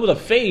joint like it was a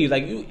phase.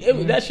 Like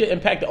that shit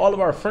impacted all of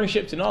our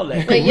friendships and all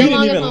that. Wait, we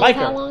didn't even like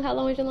her. How long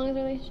was your longest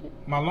relationship?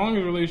 My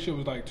longest relationship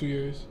was like 2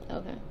 years.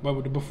 Okay.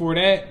 But before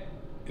that,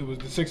 it was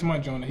the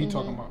 6-month joint that he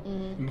talking about.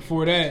 And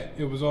before that,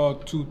 it was all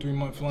 2-3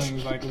 month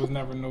flings. Like it was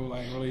never no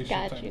like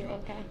relationship type joint.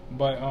 Okay.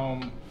 But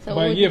so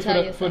but yeah,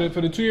 for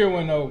the 2 year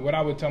one though, what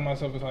I would tell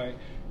myself is like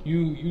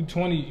you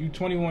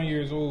 21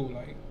 years old,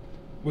 like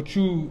what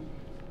you.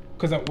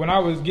 Because when I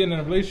was getting in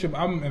a relationship,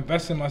 I'm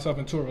investing myself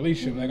into a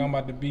relationship. Like, I'm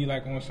about to be,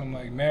 like, on some,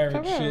 like,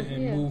 marriage shit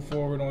and move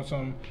forward on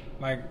some,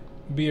 like,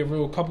 be a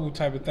real couple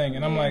type of thing.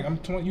 And I'm like,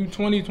 you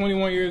 20,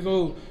 21 years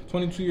old,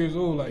 22 years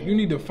old. Like, you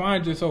need to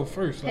find yourself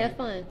first. Like, have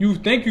fun. You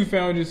think you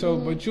found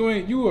yourself, but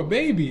you a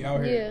baby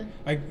out here. Yeah.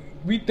 Like,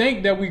 we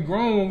think that we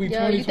grown when we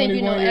 20,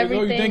 21 years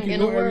old. You think you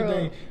know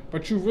everything.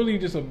 But you really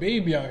just a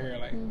baby out here.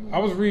 Like, I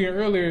was reading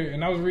earlier, and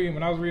when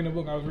I was reading the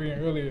book I was reading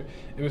earlier,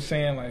 it was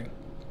saying, like,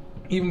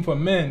 even for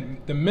men,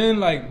 the men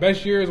like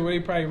best years where they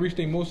probably reach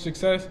their most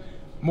success,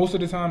 most of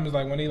the time is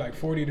like when they like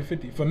 40 to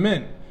 50. For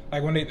men,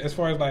 like when they, as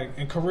far as like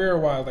in career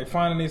wise, like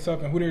finding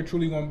themselves and who they're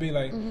truly gonna be.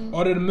 Like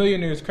all of the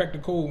millionaires cracked the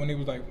code when they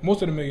was like,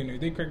 most of the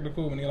millionaires they cracked the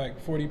code when they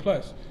like 40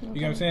 plus. You know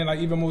what I'm saying? Like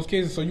even most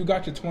cases. So you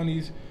got your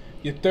 20s,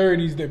 your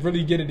 30s that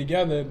really get it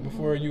together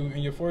before you in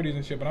your 40s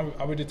and shit. But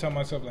I would just tell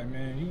myself like,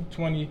 man, you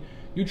 20,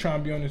 you trying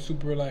to be on this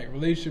super like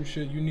relationship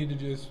shit. You need to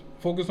just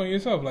focus on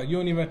yourself. Like you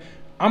don't even.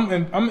 I'm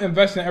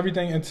investing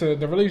everything into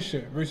the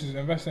relationship versus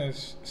investing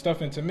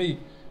stuff into me.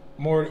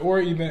 More or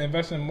even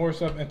investing more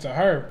stuff into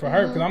her for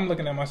her because I'm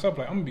looking at myself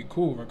like I'm gonna be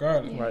cool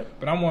regardless. Right.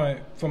 But I want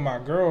for my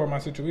girl or my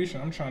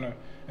situation, I'm trying to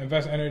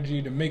invest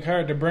energy to make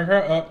her to bring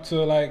her up to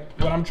like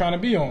what I'm trying to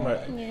be on.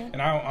 Right. Like, Yeah.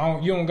 and I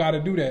don't you don't gotta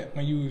do that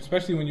when you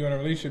especially when you're in a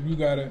relationship. You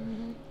gotta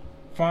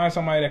find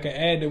somebody that can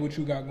add to what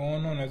you got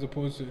going on as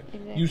opposed to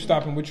you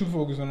stopping what you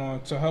focusing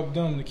on to help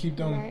them to keep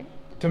them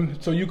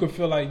Right. so you could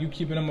feel like you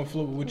keeping them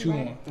afloat with what you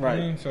Right. want. Right. You know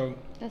what I mean? So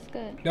That's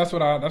good. that's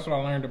what I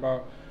learned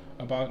about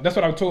that's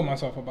what I told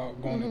myself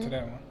about going into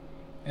that one.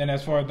 And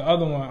as far as the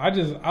other one, I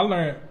just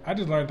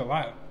learned a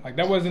lot. Like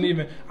that wasn't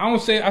even I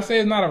say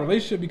it's not a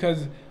relationship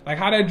because like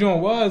how that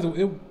joint was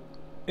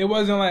it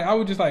wasn't like I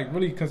was just like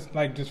really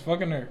like just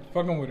fucking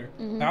with her.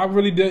 Like, I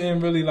really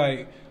didn't really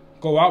like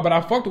go out, but I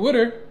fucked with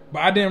her, but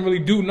I didn't really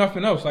do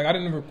nothing else. Like I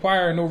didn't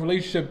require no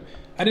relationship.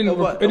 It didn't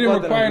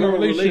require no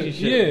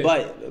relationship.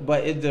 Yeah,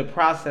 but it's the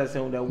process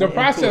and the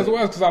process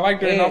was because I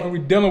liked her and we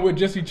dealing with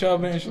just each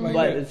other and shit like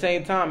but that. at the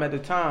same time, at the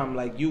time,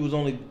 like you was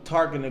only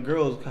targeting the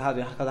girls because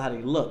how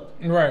they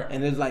looked, Right.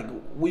 And it's like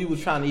we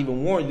was trying to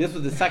even warn you. This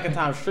was the second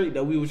time straight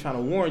that we was trying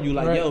to warn you,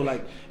 like Right. yo,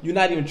 like you're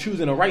not even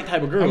choosing the right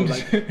type of girls.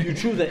 Like you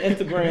choosing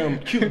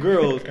Instagram cute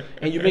girls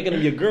and you're making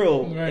them your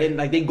girl, Right. and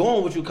like they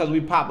going with you because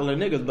we popular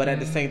niggas. But at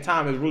the same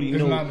time, it's really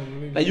It's not a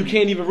relationship. like you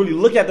can't even really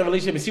look at the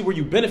relationship and see where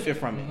you benefit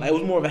from it. Like it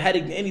was more of a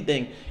headache than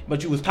anything,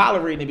 but you was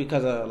tolerating it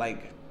because of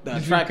like the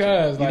Just attraction.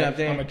 because, You know like, what I'm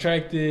saying? I'm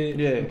attracted.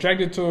 Yeah. I'm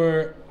attracted to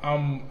her.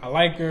 I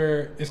like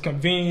her. It's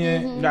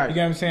convenient. Mm-hmm. Right. You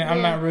get what I'm saying?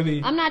 I'm not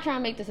really. I'm not trying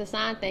to make this a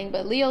sign thing,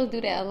 but Leos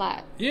do that a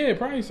lot. Yeah,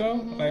 probably so.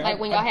 Like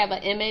when y'all have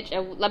an image,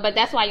 but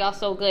that's why y'all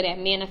so good at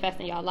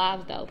manifesting y'all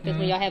lives, though. Because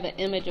when y'all have an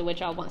image of what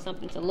y'all want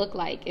something to look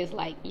like, it's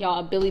like y'all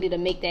ability to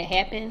make that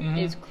happen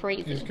is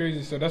crazy. It's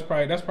crazy. So that's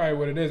probably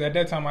what it is. At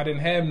that time, I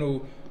didn't have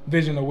no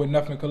vision of what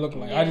nothing could look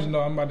like. Yeah. I just know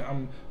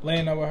I'm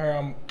laying up with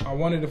her. I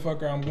wanted to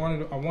fuck her. I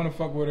want to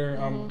fuck with her.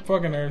 I'm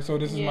fucking her. So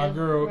this is my Yeah,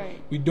 girl. right.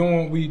 We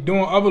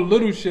doing other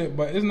little shit,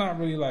 but it's not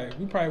really like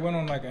we probably went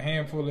on like a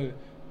handful of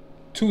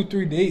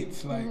 2-3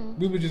 dates. Like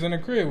we were just in the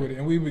crib with it,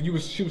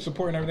 and she was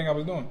supporting everything I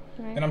was doing,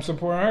 Right. and I'm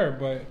supporting her.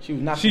 But She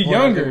was not she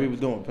supporting younger. everything we was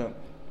doing, pimp.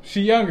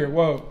 She younger.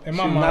 Well, in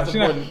my She was mind, not she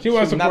supporting- wasn't she was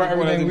not supporting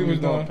everything we was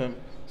doing, doing. pimp.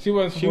 She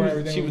wasn't She supporting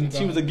was everything.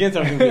 she was against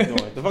everything we was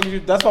doing. The fuck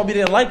is that's why we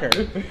didn't like her.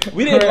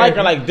 We didn't like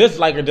her like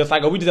dislike her,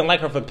 dislike her. We just didn't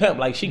like her for pimp.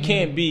 Like she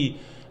can't be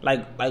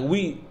like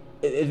we.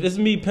 If it's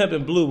me, Pimp,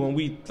 and Blue, when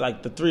we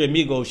like the three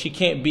amigos, she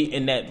can't be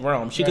in that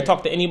realm. She could Right.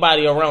 talk to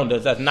anybody around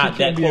us that's not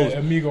that close.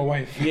 Amigo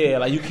wife. Yeah,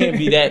 like you can't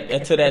be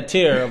that to that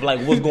tier of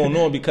like what's going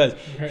on because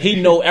he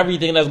know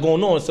everything that's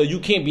going on. So you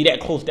can't be that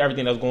close to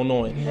everything that's going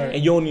on, Right.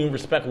 and you don't even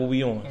respect what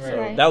we on. So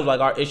Right. that was like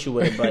our issue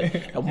with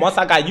it. But once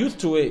I got used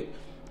to it,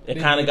 it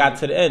kind of got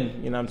to the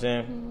end. You know what I'm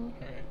saying?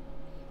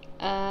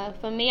 Right.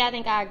 For me, I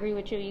think I agree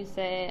with you. You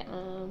said,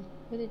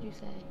 what did you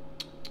say?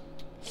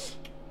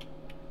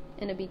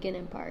 In the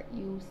beginning part,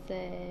 you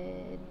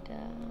said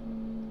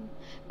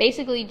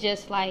basically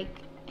just like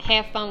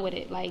have fun with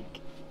it. Like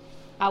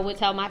I would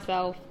tell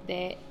myself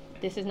that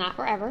this is not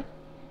forever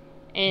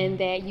and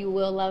that you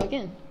will love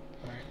again.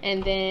 Right.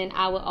 And then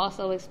I would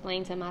also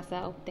explain to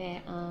myself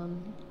that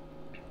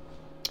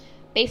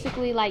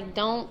basically like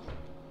don't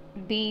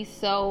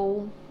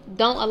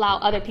allow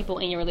other people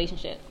in your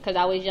relationship, because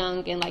I was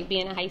young and like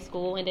being in high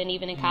school and then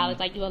even in college,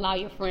 like you allow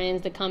your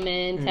friends to come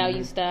in, tell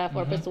you stuff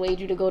or persuade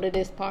you to go to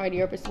this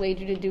party or persuade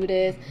you to do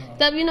this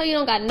stuff you know you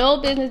don't got no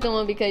business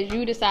doing because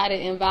you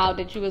decided and vowed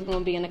that you was going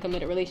to be in a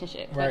committed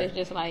relationship. But Right. it's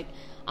just like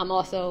I'm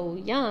also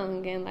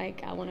young and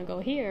like I want to go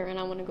here and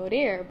I want to go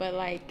there, but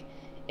like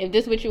if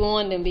this what you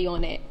on, then be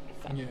on that.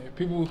 So. Yeah,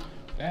 people.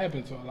 That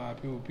happens to a lot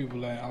of people. People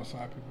letting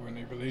outside people in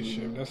their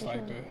relationship. That's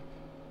like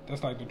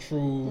the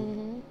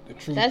true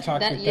That's-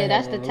 toxic yeah, thing.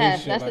 that's of a the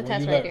test. relationship. That's like the when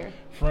test you right let there.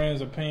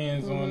 friends'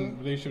 opinions on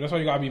relationship. That's why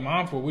you gotta be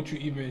mindful what you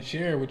even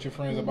share with your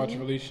friends about your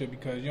relationship,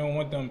 because you don't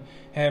want them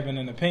having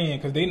an opinion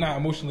because they not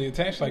emotionally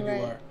attached like Right.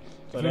 you are.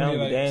 So You they, feel me? don't,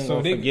 Like, they ain't so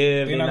gonna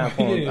forgive. They not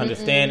gonna yeah.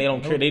 understand. They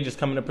don't care. Nope. They just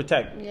coming to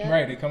protect. Yeah.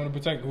 Right, they come to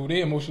protect who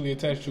they emotionally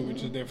attached to,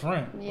 which is their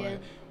friend. Yeah.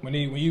 But when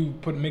you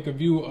make a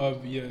view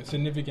of your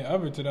significant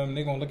other to them,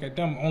 they gonna look at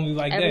them only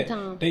like Every that.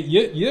 time.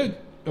 Your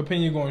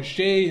opinion gonna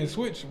shade and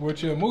switch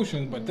with your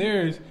emotions, but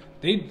theirs,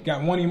 they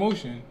got one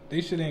emotion.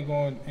 They shit ain't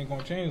gonna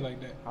change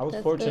like that. I was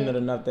That's fortunate good.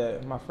 enough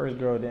that my first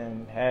girl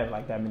didn't have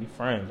like that many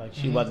friends. Like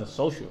she wasn't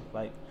social.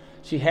 Like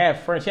she had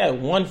friends. She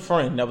had one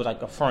friend that was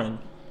like a friend,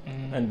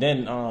 and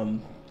then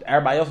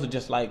everybody else was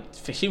just like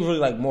she was really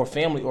like more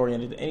family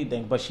oriented than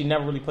anything. But she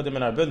never really put them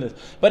in our business.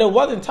 But it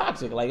wasn't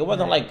toxic. Like it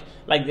wasn't like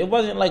it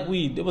wasn't like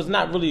it was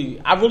not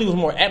really. I really was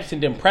more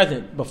absent than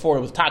present before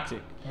it was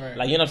toxic. Right.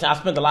 Like you know what I'm saying. I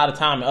spent a lot of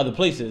time in other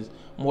places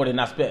more than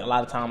I spent a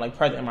lot of time like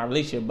present in my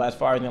relationship. But as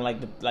far as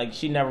like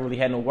she never really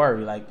had no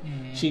worry. Like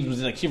she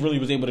really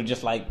was able to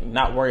just like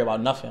not worry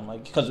about nothing.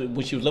 Like because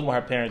when she was living with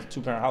her parents,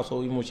 2-parent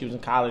household, even when she was in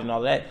college and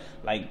all that,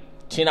 like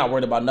she not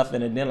worried about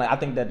nothing. And then like I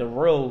think that the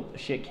real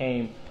shit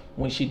came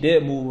when she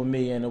did move with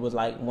me, and it was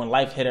like when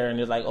life hit her, and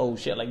it's like, oh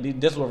shit, like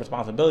this is what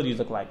responsibilities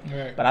look like.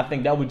 Right. But I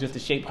think that was just to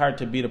shape her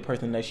to be the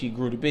person that she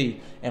grew to be.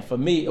 And for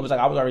me, it was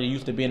like I was already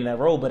used to being in that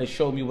role, but it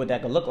showed me what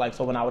that could look like.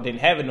 So when I didn't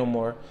have it no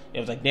more,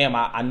 it was like, damn,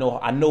 I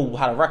know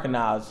how to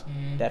recognize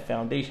that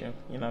foundation.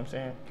 You know what I'm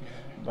saying? Yeah.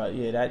 But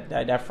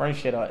yeah, that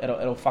friendship,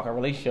 it'll fuck a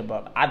relationship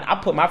up. I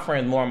put my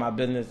friends more in my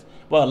business.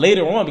 Well,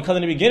 later on, because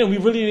in the beginning we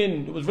really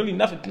didn't. It was really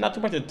not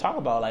too much to talk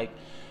about. Like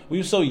we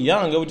were so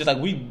young. It was just like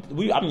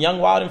I'm young,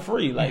 wild, and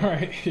free. Like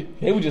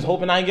they were just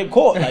hoping I didn't get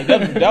caught. Like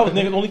that was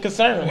niggas' only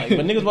concern. Like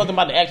but niggas wasn't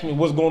about to ask me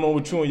what's going on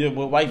with you and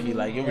your wifey.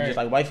 Like it was just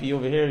like wifey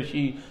over here.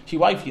 She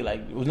wifey.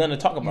 Like it was nothing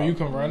to talk about. When you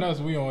come around us,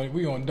 we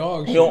on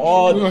dog shit. We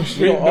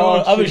on all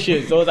other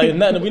shit. So it's like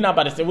nothing. We not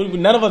about to say.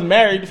 None of us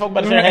married. The fuck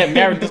about to say had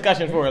marriage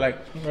discussions for it. Like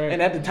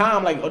and at the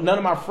time, like none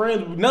of my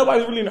friends, nobody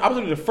was really. I was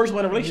really the first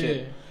one in a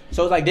relationship. Yeah.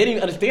 So it's like they didn't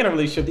even understand a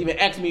relationship to even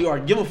ask me or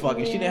give a fuck,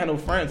 and she didn't have no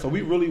friends. So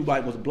we really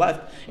like was blessed,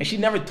 and she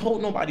never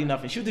told nobody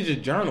nothing. She was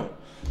just journal,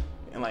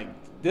 and like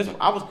this,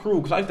 I was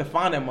cruel because I used to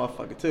find that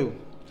motherfucker too.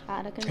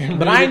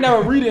 But I ain't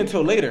never read it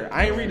until later.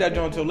 I ain't read that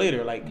joint until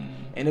later, like,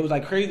 and it was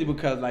like crazy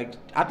because like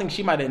I think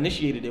she might have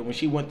initiated it when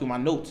she went through my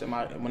notes and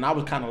when I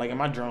was kind of like in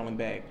my journaling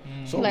bag.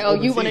 So like, oh,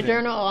 you want to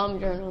journal? Oh, I'm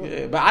journaling.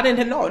 Yeah, but I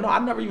didn't know. No, I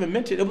never even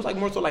mentioned. It was like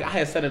more so like I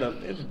had set it up.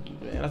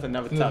 That's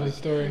another topic.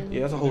 Story.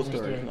 Yeah, that's a whole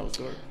story. Another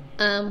story.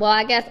 Well,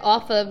 I guess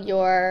off of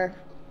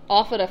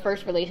the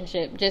first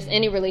relationship, just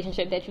any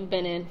relationship that you've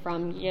been in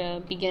from your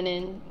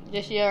beginning,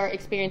 just your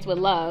experience with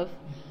love,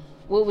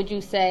 what would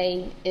you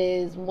say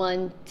is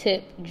one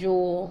tip,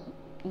 jewel,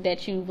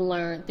 that you've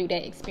learned through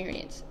that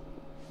experience,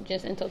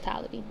 just in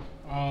totality?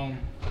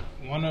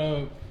 One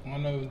of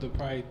the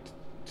probably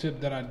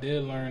tip that I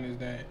did learn is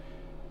that,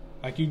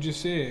 like you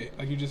just said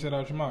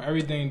out your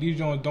mouth, these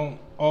joints don't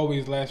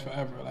always last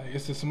forever. Like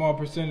it's a small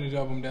percentage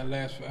of them that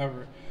last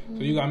forever.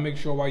 So you gotta make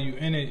sure while you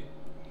in it,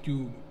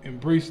 you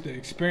embrace the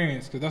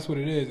experience, because that's what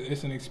it is.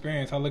 It's an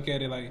experience. I look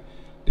at it like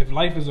if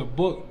life is a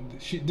book,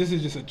 this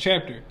is just a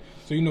chapter.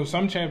 So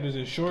some chapters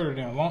are shorter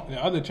than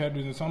other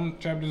chapters, and some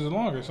chapters are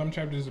longer. Some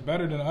chapters are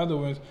better than the other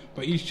ones,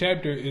 but each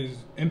chapter is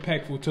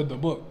impactful to the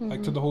book,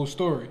 like to the whole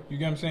story. You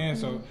get what I'm saying?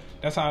 So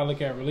that's how I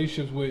look at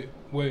relationships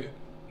with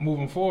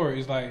moving forward.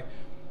 Is like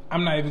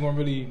I'm not even gonna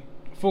really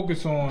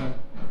focus on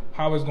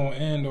how it's gonna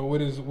end or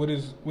what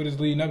is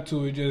leading up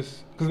to it.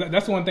 Just because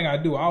that's the one thing I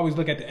do. I always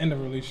look at the end of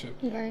a relationship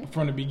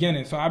from the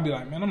beginning. So I'd be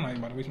like, man, I'm not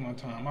even about to waste my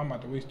time. I'm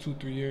about to waste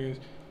 2-3 years.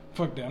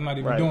 Fuck that. I'm not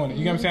even doing it.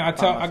 You know what I'm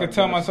saying? I could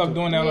tell myself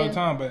doing that all the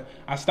time, but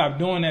I stopped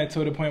doing that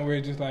to the point where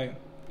it's just like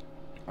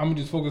I'm gonna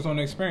just focus on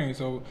the experience.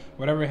 So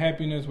whatever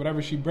happiness,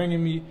 whatever she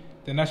bringing me,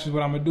 then that's just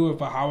what I'm gonna do it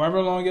for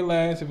however long it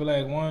lasts. If it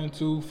lasts 1,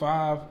 2,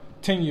 5,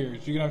 10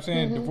 years, you know what I'm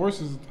saying?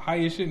 Divorce is high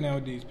as shit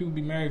nowadays. People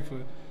be married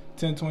for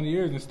 10, 20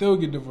 years and still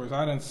get divorced.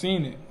 I done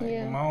seen it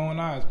with my own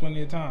eyes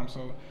plenty of times.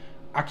 So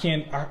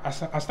I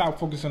stopped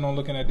focusing on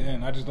looking at the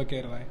end. I just look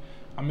at it like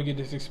I'm gonna get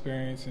this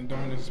experience, and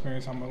during this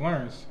experience I'm gonna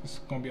learn. It's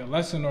gonna be a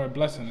lesson or a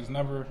blessing. It's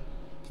never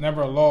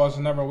a loss.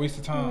 It's never a waste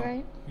of time.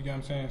 Right. You get what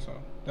I'm saying? So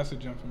that's a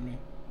gem for me.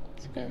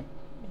 That's good.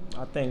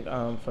 I think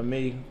for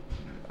me,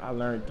 I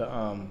learned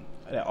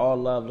that all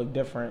love look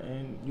different,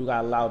 and you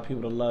gotta allow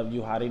people to love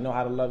you how they know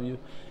how to love you,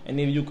 and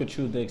then you could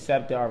choose to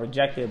accept it or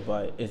reject it,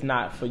 but it's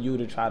not for you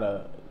to try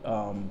to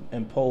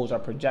impose or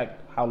project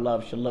how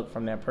love should look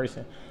from that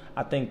person.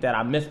 I think that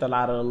I missed a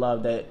lot of the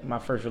love that my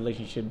first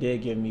relationship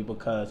did give me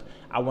because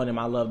I wanted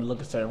my love to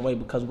look a certain way,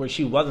 because where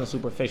she wasn't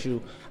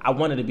superficial, I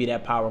wanted to be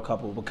that power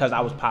couple because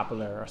I was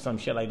popular or some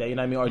shit like that, you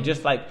know what I mean? Or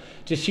just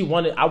she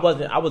wanted, I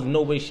was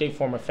no way, shape,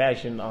 form, or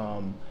fashion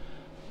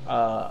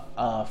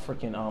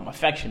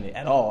affectionate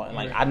at all. And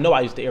like I know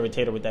I used to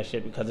irritate her with that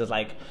shit because it's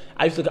like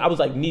I was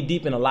like knee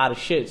deep in a lot of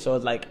shit. So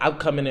it's like I'm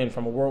coming in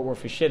from a world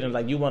worth of shit, and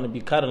like you want to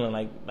be cuddling,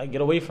 like get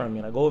away from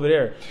me, like go over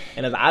there.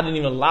 And it's, I didn't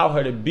even allow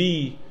her to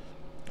be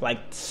like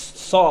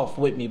soft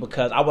with me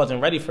because I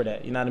wasn't ready for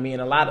that, you know what I mean?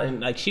 And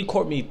like she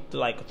caught me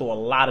like through a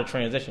lot of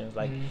transitions,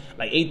 like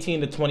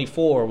 18 to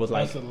 24 was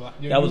like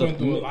I went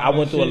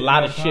through a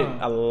lot of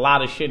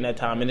shit in that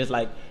time, and it's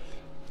like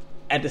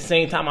at the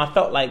same time I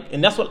felt like,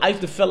 and that's what I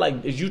used to feel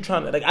like, is you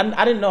trying to like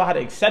I didn't know how to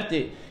accept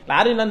it.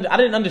 Like I didn't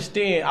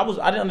understand.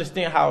 I didn't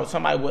understand how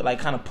somebody would like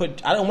kind of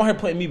put. I didn't want her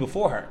putting me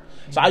before her.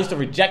 So I used to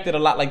reject it a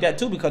lot like that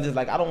too, because it's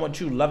like I don't want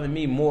you loving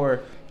me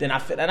more than I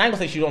feel. And I ain't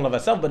gonna say she don't love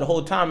herself, but the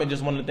whole time it's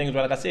just one of the things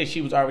where, like I said,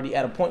 she was already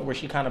at a point where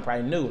she kind of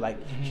probably knew, like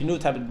she knew the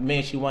type of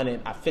man she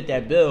wanted. I fit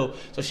that bill,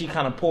 so she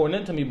kind of pouring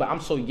into me. But I'm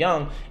so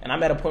young, and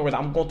I'm at a point where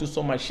I'm going through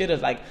so much shit.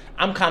 It's like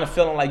I'm kind of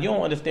feeling like you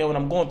don't understand what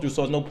I'm going through,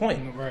 so it's no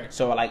point. Right.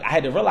 So like I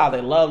had to realize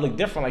that love looked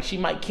different. Like she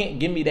can't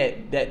give me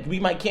that we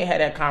can't have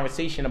that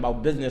conversation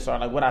about business or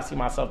like what I see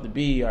myself to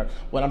be or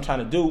what I'm trying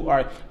to do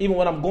or even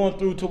what I'm going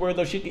through, to where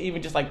though she could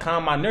even just like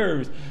calm my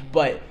nerves,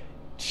 but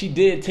she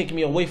did take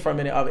me away from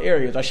it in other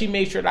areas. Or she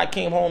made sure that I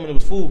came home and it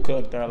was food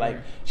cooked, or like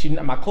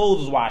my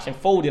clothes was washed and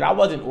folded. I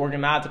wasn't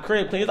organized, the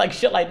crib clean. It's like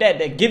shit like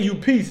that give you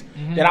peace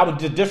that I would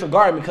just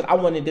disregard because I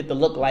wanted it to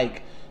look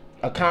like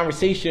a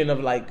conversation of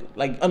like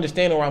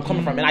understanding where I'm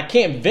coming from, and I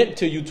can't vent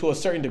to you to a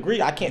certain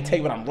degree. I can't tell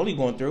you what I'm really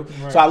going through,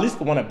 so I at least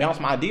want to bounce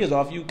my ideas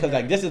off you, because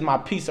like this is my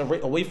piece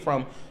away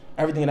from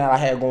everything that I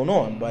had going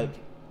on. But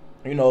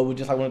you know, it was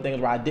just like one of the things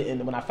where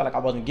when I felt like I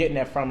wasn't getting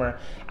that from her,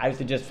 I used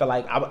to just feel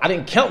like I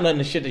didn't count nothing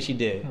of the shit that she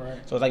did. Right.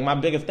 So it's like my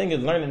biggest thing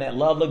is learning that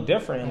love look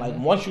different. And like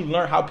once you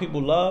learn how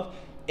people love,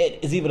 it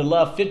is either the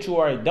love fit you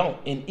or it don't.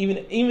 And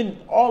even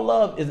all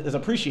love is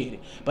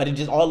appreciated, but it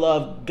just all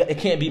love, it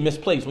can't be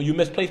misplaced. When you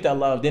misplace that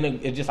love, then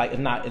it's just like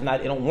it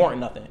don't warrant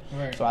nothing.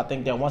 Right. So I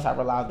think that once I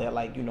realized that,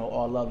 like, you know,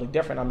 all love look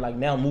different, I'm like,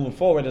 now moving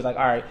forward, it's like,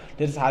 all right,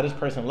 this is how this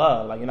person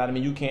love. Like, you know what I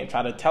mean? You can't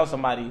try to tell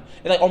somebody,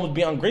 it's like almost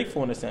be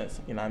ungrateful in a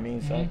sense. You know what I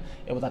mean? So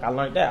it was like I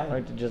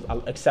learned to just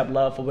accept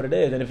love for what it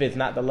is. And if it's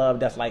not the love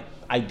that's like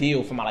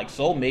ideal for my like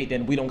soulmate,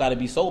 then we don't got to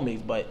be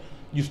soulmates. But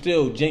you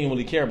still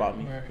genuinely care about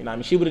me. Right. You know what I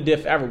mean? She would have did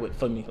forever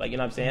for me. Like, you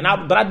know what I'm saying?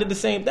 But I did the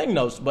same thing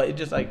though. But it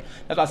just like,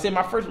 that's why I said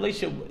my first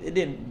relationship, it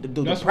didn't,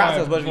 the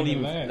process wasn't really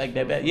even like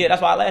that bad. Yeah,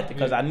 that's why I laughed,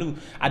 because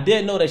I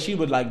did know that she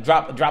would like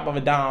drop of a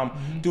dime,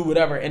 do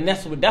whatever. And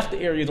that's the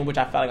areas in which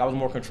I felt like I was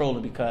more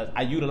controlling, because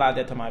I utilized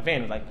that to my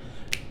advantage.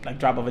 Like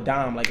drop of a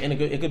dime, like, and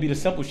it could be the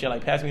simple shit,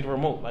 like pass me the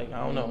remote, like,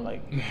 I don't know,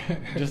 like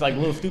just like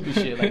little stupid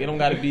shit, like it don't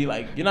gotta be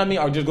like, you know what I mean,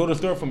 or just go to the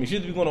store for me. She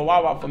used to be going to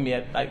Wawa for me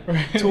at like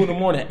 2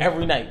 a.m.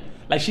 every night.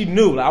 Like she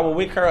knew, like I would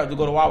wake her up to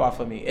go to Wawa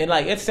for me, and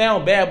like it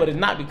sound bad, but it's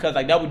not, because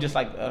like that was just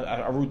like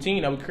a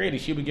routine that we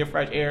created. She would get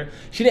fresh air.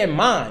 She didn't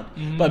mind,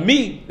 but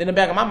me in the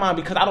back of my mind,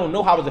 because I don't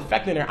know how it was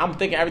affecting her, I'm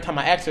thinking every time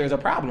I ask her is a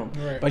problem.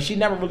 Right. But she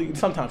never really.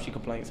 Sometimes she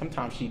complained.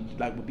 Sometimes she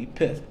like would be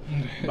pissed,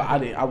 but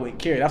I wouldn't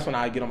care. That's when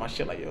I get on my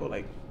shit like, yo,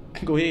 like,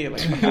 go ahead,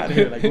 like, I'm out of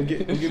here, like, go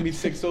get me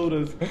 6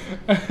 sodas,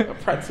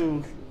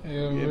 pretzels,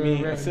 Yeah, get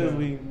me a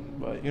sizzly,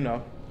 but you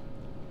know.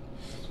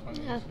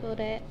 I feel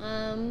that.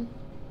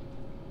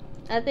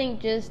 I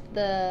think just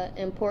the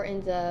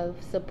importance of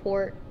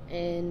support,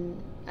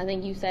 and I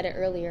think you said it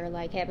earlier,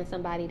 like having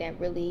somebody that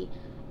really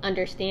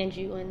understands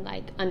you and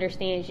like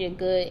understands your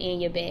good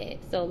and your bad.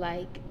 So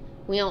like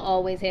we don't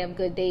always have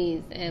good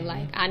days, and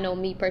like I know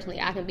me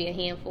personally, I can be a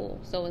handful.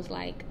 So it's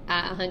like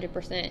I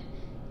 100%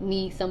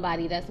 need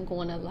somebody that's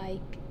going to like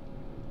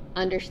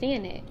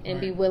understand it and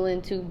be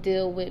willing to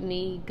deal with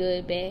me,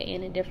 good, bad,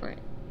 and indifferent.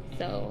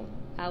 So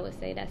I would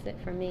say that's it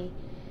for me.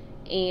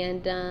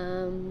 And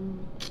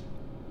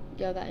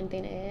y'all got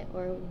anything to add,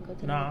 or we can go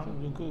to the Nah, next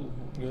one? you're cool.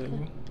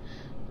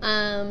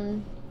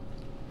 Good.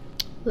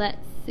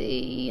 Let's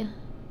see.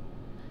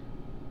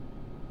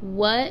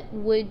 What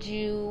would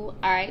you?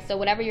 All right. So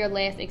whatever your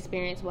last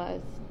experience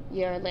was,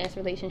 your last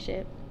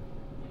relationship,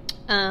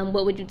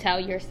 what would you tell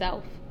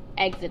yourself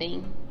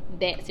exiting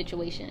that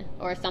situation,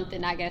 or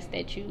something I guess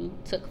that you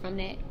took from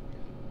that?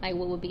 Like,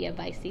 what would be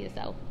advice to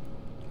yourself?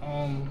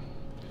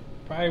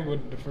 Probably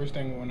the first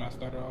thing when I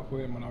started off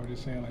with, when I was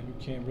just saying like you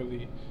can't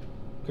really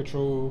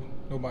control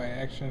nobody's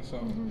action, so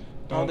I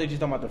don't think she's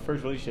talking about the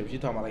first relationship.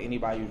 She's talking about like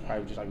anybody you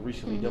probably just like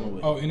recently dealing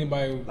with. Oh,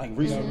 anybody Like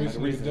recently,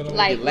 recently dealing with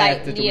Like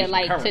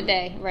currently.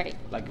 today, right?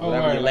 Like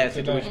whatever your last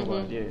today. situation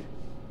was, yeah.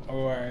 Oh,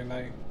 all right,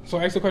 like, so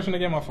ask the question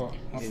again, my fault.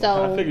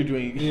 So I figured you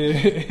ain't.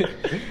 Yeah.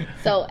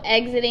 So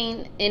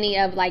exiting any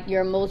of like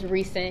your most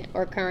recent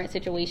or current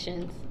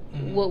situations,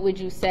 what would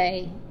you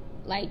say,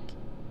 like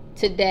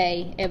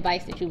today,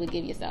 advice that you would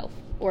give yourself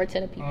or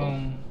to the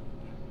people?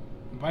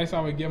 Advice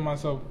I would give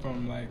myself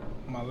from like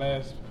my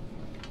last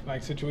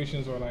like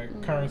situations or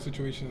like current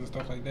situations and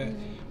stuff like that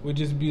would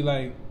just be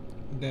like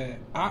that.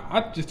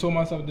 I just told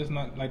myself this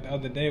not like the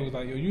other day, was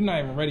like, yo, you're not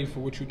even ready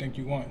for what you think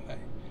you want. Like,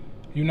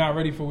 you're not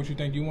ready for what you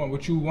think you want.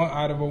 What you want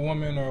out of a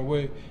woman, or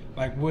what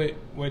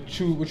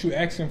you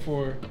asking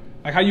for,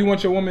 like how you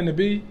want your woman to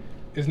be,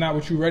 is not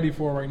what you're ready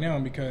for right now.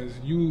 Because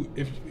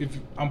if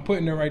I'm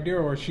putting her right there,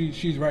 or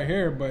she's right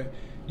here, but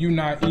you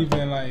not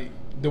even like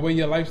the way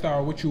your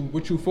lifestyle, what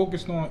you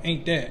focused on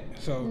ain't that.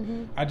 So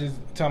I just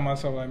tell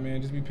myself like, man,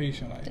 just be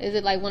patient. Like, Is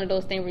it like one of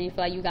those things where you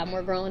feel like you got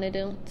more growing to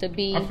do to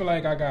be? I feel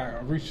like I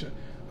got reached.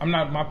 I'm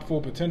not my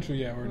full potential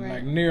yet, or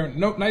Right. like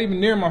not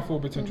even near my full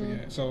potential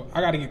yet. So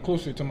I got to get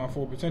closer to my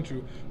full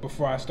potential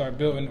before I start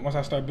building. Once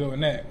I start building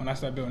that, when I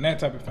start building that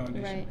type of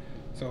foundation. Right.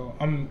 So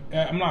I'm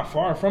not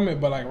far from it,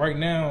 but like right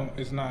now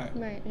it's not.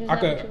 Right. It's I not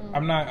could. what you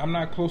want. I'm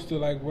not close to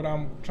like what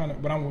I'm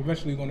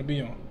eventually going to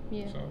be on.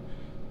 Yeah. So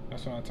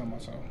that's what I tell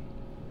myself.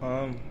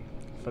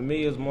 For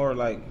me, it's more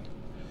like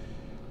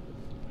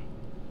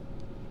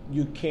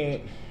you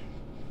can't.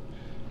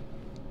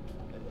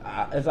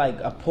 It's like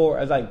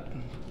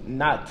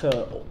not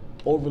to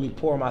overly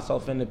pour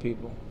myself into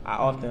people.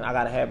 I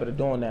got a habit of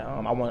doing that.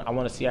 I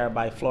want to see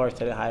everybody flourish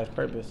to their highest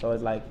purpose. So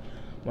it's like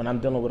when I'm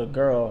dealing with a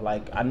girl,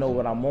 like I know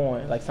what I'm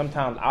on. Like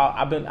sometimes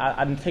I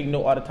didn't take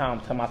note all the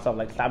time. Tell myself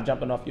like, stop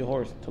jumping off your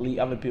horse to lead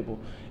other people.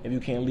 If you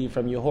can't lead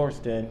from your horse,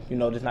 then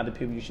that's not the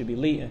people you should be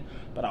leading.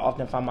 But I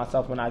often find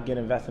myself when I get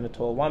invested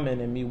into a woman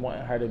and me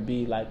wanting her to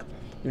be like,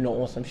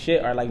 on some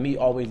shit, or like me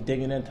always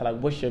digging into like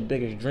what's your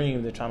biggest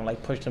dreams and trying to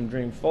like push them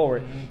dreams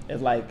forward.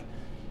 It's like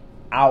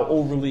I'll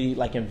overly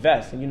like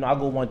invest, and I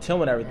go 110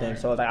 with everything. Right.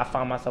 So it's like I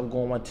find myself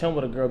going 110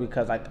 with a girl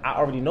because like I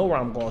already know where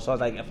I'm going. So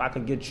it's like if I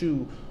could get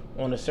you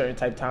on a certain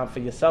type of time for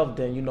yourself,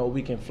 then you know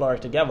we can flourish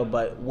together.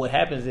 But what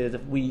happens is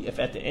if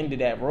at the end of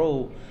that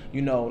road,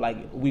 you know, like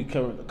we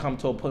could come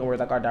to a point where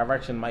like our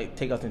direction might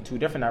take us in two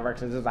different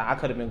directions. It's like I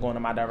could have been going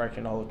in my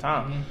direction the whole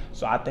time.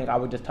 So I think I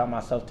would just tell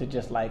myself to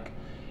just like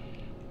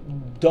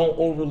don't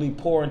overly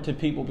pour into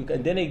people,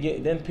 because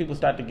then people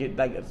start to get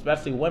like,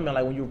 especially women,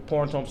 like when you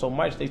pour into them so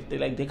much, they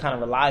kind of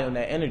rely on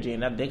that energy,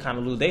 and they kind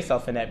of lose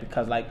themselves in that,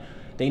 because like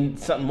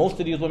most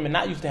of these women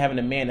not used to having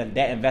a man that's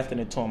that invested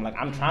into them. Like,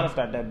 I'm trying to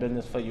start that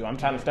business for you. I'm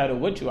trying to start it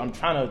with you. I'm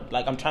trying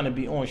to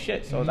be on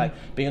shit. So it's like,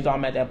 being though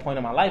I'm at that point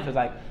in my life, is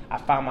like I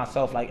found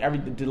myself like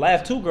the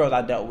last two girls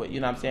I dealt with,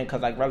 you know what I'm saying?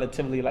 Because like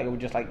relatively, like it was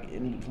just like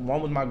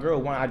one was my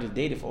girl, one I just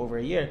dated for over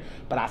a year,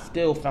 but I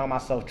still found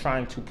myself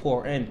trying to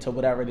pour into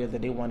whatever it is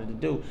that they wanted to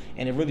do,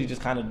 and it really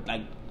just kind of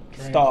like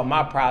stalled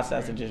my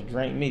process and just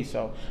drained me.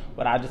 So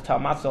what I just tell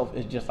myself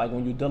is just like,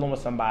 when you're dealing with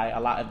somebody,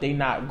 if they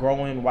not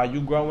growing while you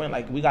growing,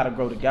 like we got to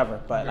grow together.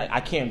 But like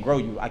I can't grow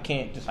you. I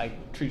can't just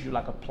like treat you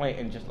like a plant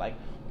and just like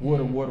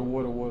water.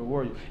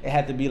 It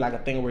had to be like a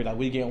thing where like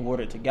we getting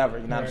watered together,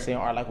 you know what I'm saying?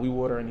 Or like we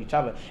watering each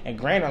other. And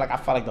granted, like I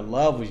felt like the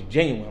love was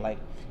genuine. Like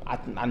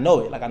I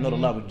know it. Like I know the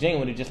love is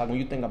genuine. It's just like when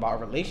you think about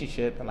a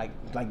relationship and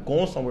like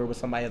going somewhere with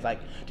somebody, it's like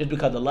just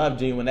because the love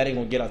genuine, that ain't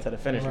gonna get us to the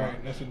finish line.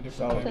 That's a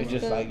different so it's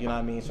just like, you know what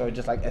I mean? So it's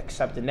just like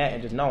accepting that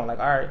and just knowing like,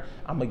 all right,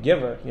 I'm a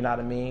giver, you know what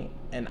I mean?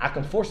 And I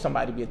can force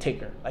somebody to be a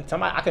taker. Like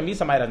I can be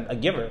somebody that's a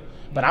giver,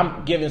 but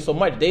I'm giving so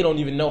much they don't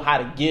even know how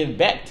to give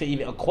back to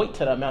even equate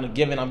to the amount of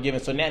giving I'm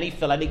giving. So now they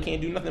feel like they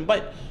can't do nothing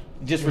but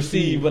just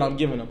receive what I'm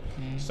giving them.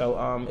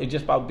 So it's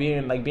just about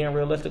being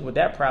realistic with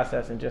that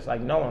process, and just like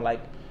knowing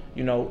like,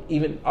 you know,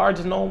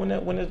 just knowing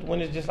when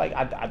it's just like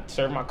I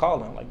serve my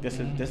calling. Like this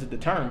is the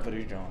term for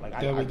this joint. Like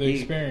that was the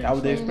experience. That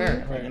was the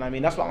experience. Right. You know what I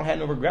mean? That's why I don't have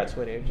no regrets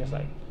with it. Just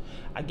like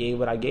I gave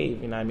what I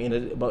gave. You know what I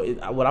mean?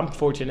 What I'm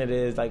fortunate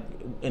is like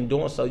in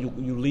doing so, you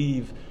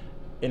leave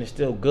and it's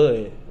still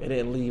good. It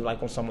didn't leave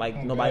like on some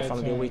like nobody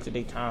trying to get wasted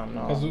their time.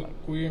 No, because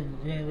we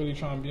ain't really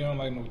trying to be on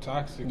like no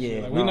toxic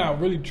shit. Like, no. We're not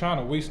really trying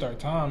to waste our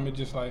time. It's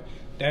just like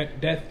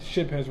that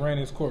ship has ran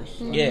its course.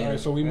 Like, Yeah. Right,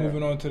 so we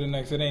moving on to the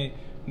next. It ain't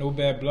no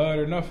bad blood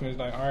or nothing. It's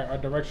like, all right, our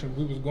direction,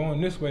 we was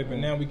going this way, but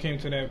now we came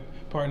to that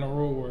part in the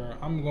road where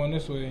I'm going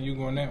this way and you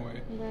going that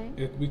way. Right.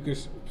 If we could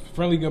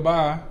friendly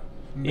goodbye,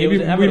 maybe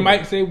we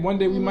might say one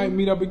day we might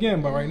meet up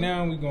again, but right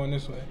now we going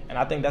this way. And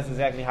I think that's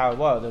exactly how it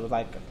was. It was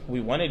like we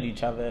wanted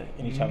each other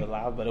in each other's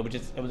lives, but it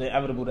was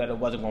inevitable that it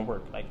wasn't going to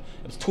work. Like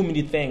it was too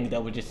many things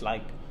that were just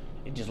like,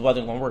 it just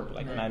wasn't going to work.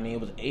 Like, you know what I mean?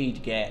 It was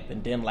age gap,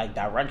 and then like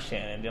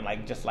direction, and then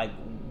like just like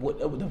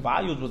the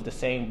values was the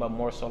same, but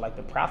more so like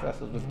the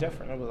processes was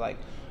different. It was like,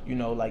 you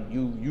know, like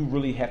you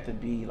really have to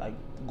be like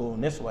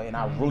going this way, and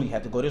I really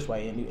have to go this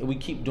way, and we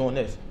keep doing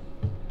this.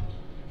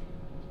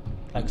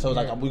 Like, so it's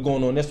like we're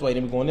going on this way,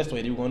 then we're going this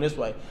way, then we're going this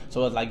way.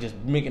 So it's like just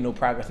making no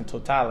progress in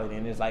totality,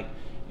 and it's like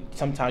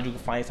sometimes you can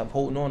find yourself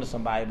holding on to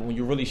somebody, but when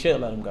you really should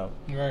let them go.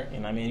 Right. You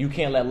know what I mean? You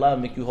can't let love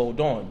make you hold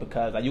on,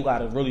 because like you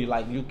gotta really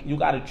like you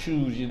gotta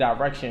choose your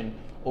direction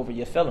over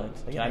your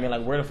feelings. You know what I mean?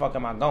 Like, where the fuck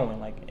am I going?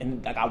 Like,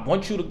 and like I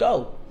want you to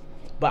go,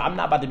 but I'm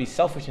not about to be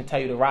selfish and tell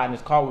you to ride in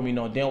this car with me,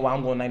 knowing damn well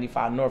I'm going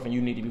 95 north and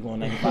you need to be going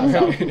 95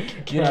 south. You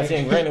know what I'm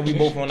saying? Granted, we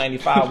both on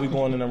 95, we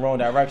going in the wrong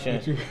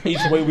direction. Each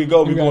way we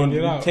go, we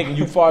taking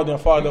you farther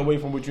and farther away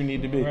from what you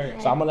need to be.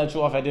 Right. So I'm gonna let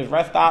you off at this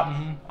rest stop.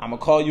 I'm gonna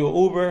call you an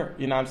Uber.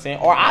 You know what I'm saying?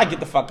 Or I get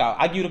the fuck out.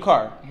 I give you the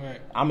car. Right.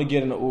 I'm gonna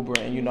get in the Uber,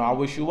 and you know I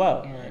wish you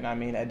well. Right. You know what I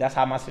mean? That's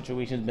how my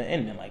situation's been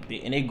ending. Like,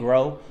 and they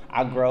grow.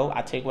 I grow.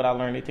 I take what I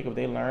learn. They take what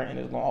they learn, and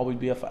it's gonna always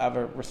be a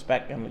forever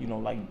respect and, you know,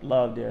 like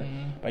love there.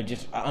 But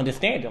just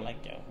understanding, like,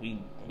 yo,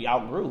 we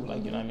outgrew.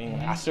 Like, you know what I mean?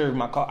 Like, I served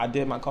my call. I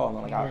did my call.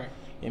 Like,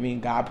 I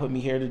mean, God put me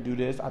here to do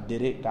this. I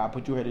did it. God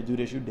put you here to do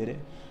this. You did it.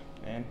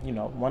 And, you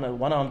know, one of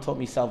them taught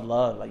me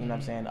self-love, like, you know what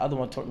I'm saying? The other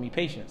one taught me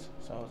patience.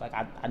 So it was like,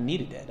 I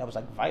needed that. That was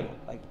like vital,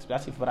 like,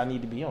 especially for what I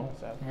need to be on.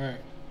 So,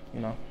 you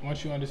know.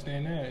 Once you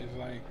understand that, it's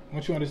like,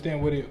 once you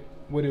understand what it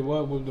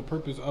was the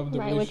purpose of the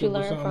relationship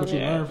or something, what you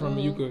learn from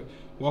it, you could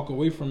walk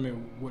away from it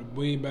with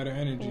way better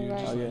energy.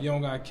 Right. Just like, you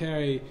don't gotta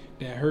carry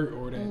that hurt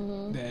or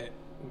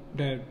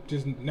that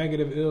just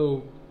negative,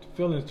 ill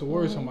feelings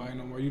towards somebody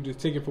no more. You just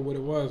take it for what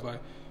it was.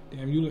 Like,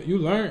 damn, you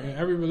learn in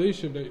every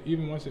relationship that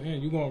even once it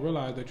ends, you're gonna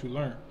realize that you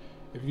learn.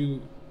 If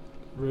you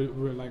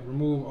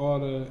remove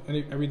all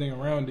everything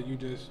around it, you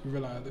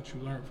realize that you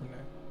learn from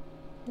that.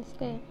 That's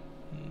good.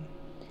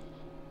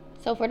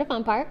 So for the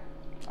fun part.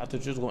 I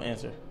thought you was gonna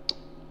answer.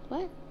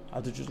 What?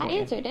 I thought you was I gonna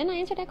answered. Didn't I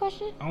answer that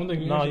question? I don't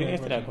think you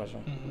answered that question.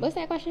 What's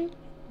that question?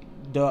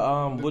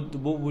 What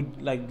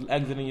would like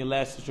exiting your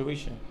last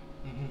situation?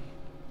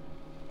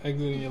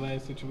 Exiting your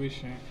last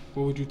situation.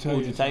 What would you tell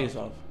yourself? Tell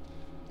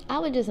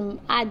yourself?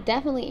 I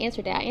definitely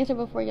answered that. I answered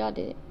before y'all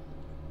did.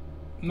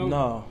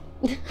 No.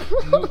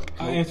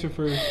 I answered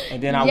first.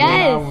 And then I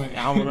went.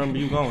 I don't remember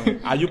you going.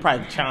 You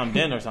probably chimed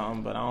in or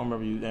something, but I don't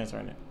remember you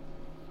answering it.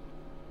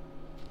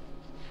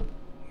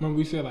 Remember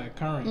we said like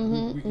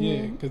current.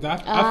 Yeah, because I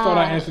thought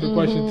I answered the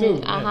question too.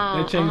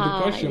 That changed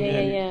the question.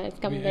 Yeah, it's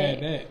coming back.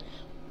 That.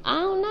 I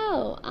don't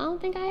know. I don't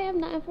think I have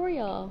nothing for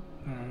y'all.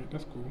 Alright,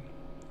 that's cool.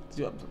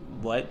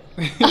 What?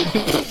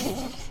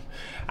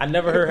 I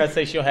never heard her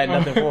say she had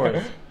nothing for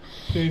us.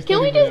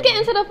 Can we just get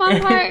into the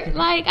fun part?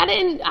 Like,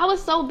 I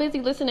was so busy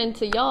listening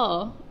to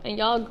y'all and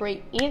y'all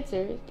great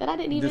answers that I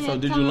didn't even have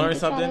time. So did you learn to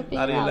try to something figure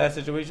out of your out. last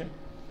situation?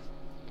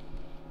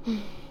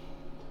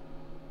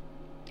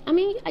 I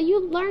mean,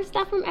 you learn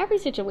stuff from every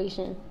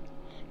situation.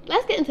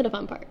 Let's get into the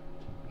fun part.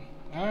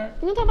 All right.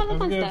 We're gonna talk about the Let's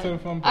fun get stuff. into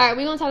the fun part. All right,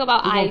 we're gonna talk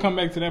about We're gonna come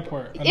back to that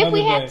part. if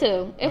we another have day,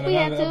 to, if on we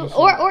have another to,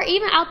 episode. or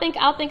even I'll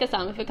think of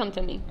something if it comes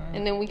to me, All right.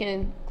 and then we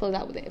can close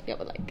out with it if y'all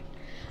would like.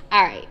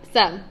 All right.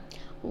 So,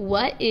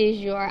 what is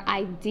your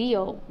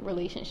ideal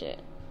relationship?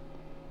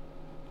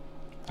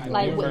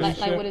 Like, what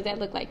does that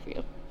look like for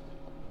you?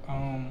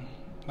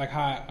 Like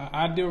how an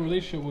ideal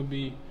relationship would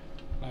be,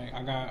 like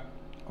I got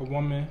a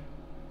woman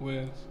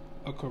with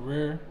a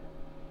career,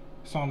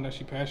 something that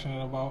she's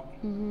passionate about,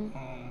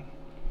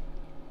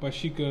 but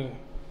she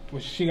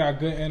got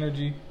good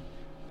energy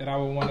that I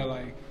would want to,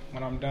 like,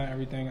 when I'm done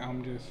everything, I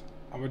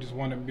would just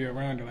want to be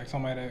around her, like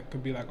somebody that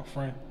could be like a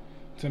friend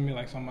to me,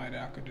 like somebody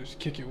that I could just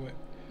kick it with.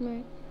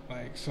 Right.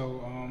 Like,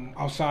 so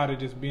outside of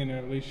just being in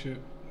a relationship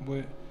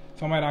with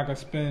somebody that I could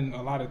spend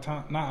a lot of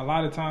time, not a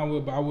lot of time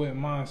with, but I wouldn't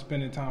mind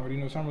spending time with. You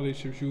know, some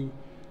relationships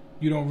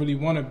you don't really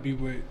want to be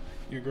with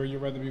your girl,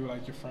 you'd rather be with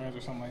like your friends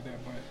or something like that.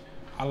 But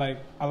I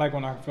like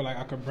when I feel like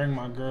I could bring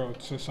my girl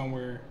to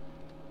somewhere,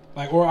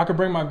 like, or I could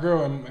bring my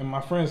girl and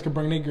my friends could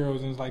bring their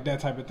girls, and it's like that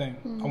type of thing.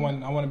 I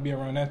want to be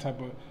around that type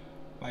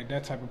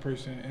of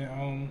person,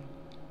 and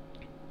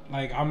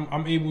like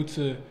I'm able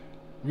to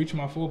reach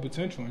my full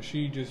potential, and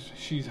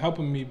she's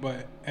helping me,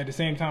 but at the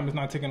same time it's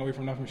not taking away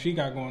from nothing she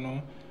got going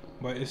on,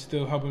 but it's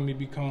still helping me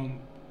become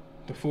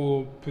the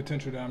full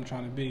potential that I'm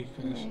trying to be,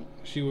 because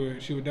she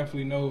would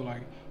definitely know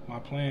like my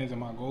plans and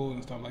my goals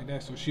and stuff like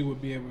that, so she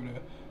would be able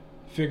to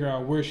figure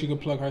out where she could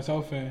plug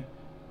herself in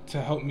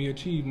to help me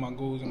achieve my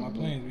goals and my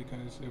plans,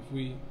 because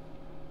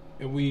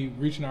if we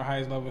reaching our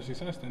highest level of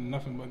success, then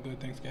nothing but good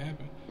things can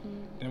happen.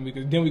 Then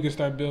we could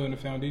start building a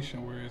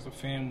foundation where it's a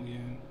family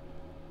and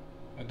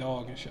a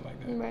dog and shit like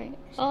that. Right.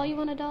 So, Oh, you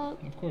want a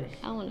dog? Of course.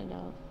 I want a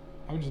dog.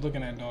 I was just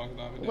looking at dogs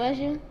the other day. Was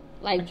you?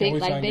 Like I can't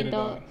wait till I big get a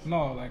dogs?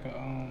 No, like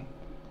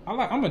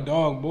I'm a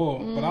dog boy,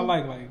 but I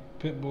like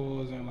pit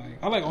bulls and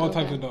I like all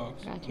types of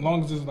dogs, Gotcha. as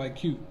long as it's like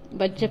cute.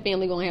 But your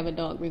family gonna have a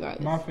dog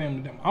regardless. My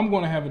family, I'm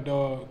gonna have a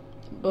dog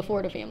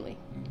Before the family.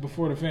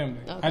 before the family.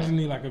 Okay. I just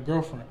need like a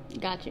girlfriend,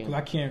 Got you. because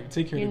I can't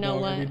take care You of the know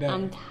dog what? every day.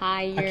 I'm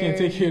tired. I can't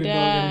take care of the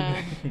dog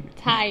every day.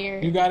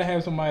 Tired. You gotta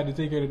have somebody to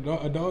take care of the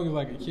dog. A dog is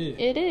like a kid.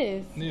 It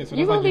is. Yeah, so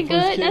You that's gonna like be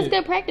your first good. That's kid.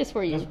 good practice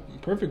for you. That's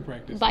perfect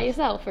practice. By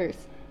yourself first.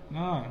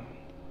 Nah,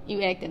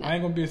 You acting I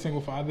ain't up. gonna be a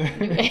single father.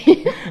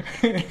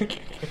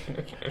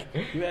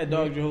 You had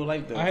dogs your whole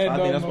life, though. I had so I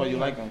dogs think that's my why you whole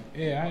like life.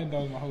 them. Yeah, I had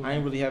dogs my whole life. I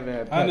ain't really have had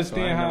pets. I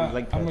understand so I how never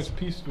liked pets. much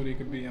peaceful they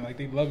could be, and like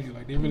they love you,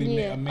 like they really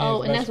Yeah. a man's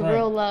Oh, and best that's friend.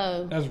 real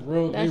love. That's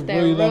real. That's They that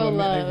really love real a man.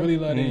 love. They really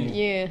love their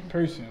Yeah.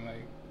 person.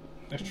 Like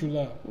that's true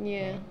love.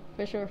 Yeah.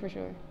 For sure. For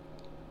sure.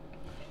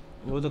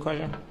 What was the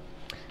question?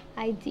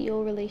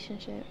 Ideal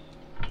relationship.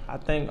 I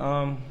think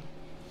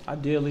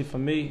ideally for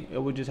me,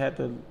 it would just have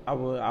to.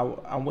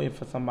 I'm waiting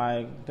for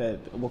somebody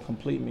that will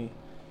complete me.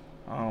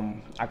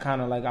 I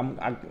kind of like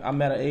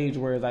I'm at an age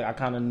where it's like I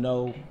kind of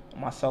know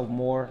myself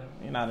more.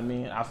 You know what I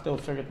mean? I still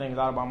figure things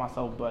out about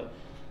myself, but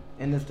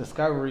in this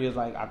discovery is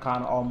like I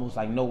kind of almost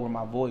like know where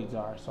my voids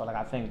are. So like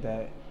I think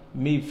that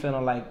me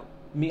feeling like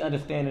me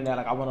understanding that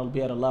like I want to be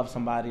able to love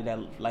somebody that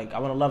like I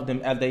want to love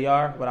them as they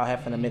are without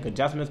having to make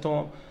adjustments to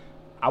them.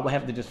 I would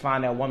have to just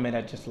find that woman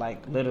that just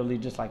like literally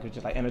just like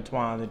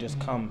intertwined and just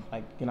come,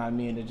 like, you know what I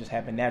mean, it just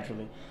happen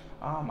naturally.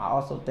 I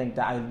also think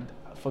that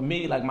for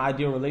me, like my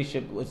ideal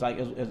relationship was like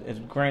is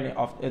granted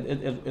off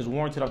is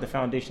warranted off the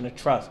foundation of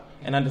trust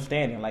and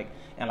understanding, like,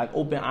 and like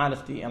open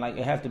honesty, and like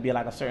it has to be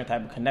like a certain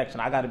type of connection.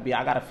 I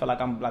gotta feel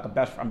like I'm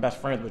best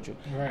friends with you.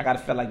 Right. I gotta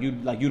feel like you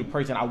the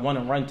person I want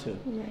to run to.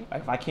 Right.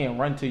 Like if I can't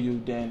run to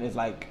you, then it's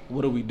like,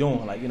 what are we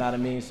doing? Like, you know what I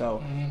mean?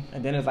 So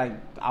and then it's like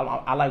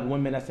I like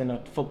women that's in the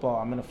football.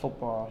 I'm in the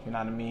football. You know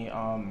what I mean?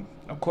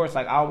 Of course,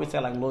 like I always say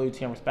like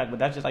loyalty and respect, but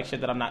that's just like shit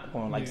that I'm not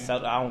going like. Yeah.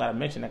 I don't gotta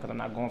mention that because I'm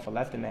not going for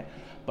less than that.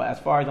 But as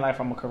far as like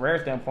from a career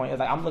standpoint, it's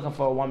like I'm looking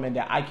for a woman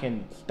that I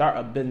can start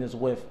a business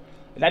with.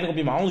 That ain't gonna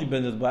be my only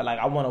business, but like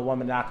I want a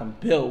woman that I can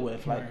build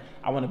with. Like Right.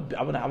 I want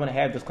to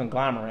have this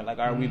conglomerate. Like,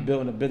 are we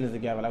building a business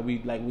together?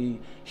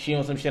 She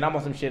on some shit, I'm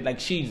on some shit. Like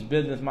she's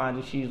business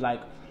minded. She's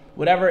like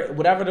whatever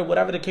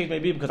the case may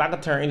be, because I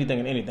could turn anything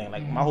into anything.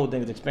 Like my whole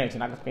thing is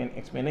expansion. I can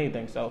expand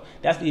anything. So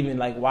that's even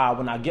like why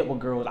when I get with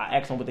girls, I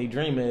ask them what their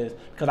dream is,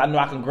 because I know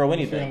I can grow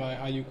anything. Feel like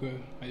how you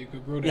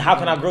could grow that. How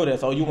can I grow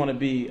this? Oh, you want to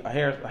be a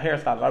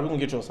hairstylist? Are we gonna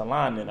get you a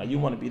salon then? Or you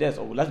want to be this?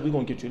 Or we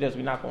gonna get you this.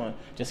 We're not gonna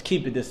just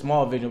keep it this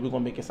small vision. We're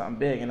gonna make it something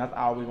big. And that's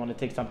I always want to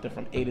take something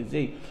from A to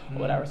Z or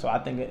whatever. So I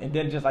think, and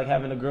then just like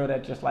having a girl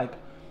that just like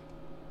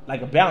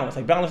a balance,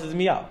 like balances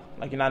me out.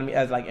 Like, you know what I mean?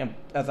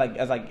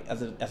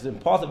 As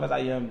impulsive as I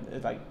am,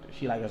 it's like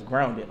she like is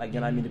grounded. Like, you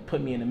know what I mean? To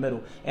put me in the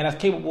middle, and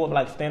that's capable of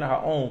like standing her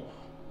own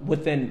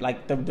within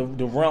like the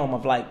realm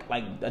of like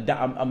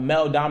a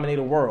male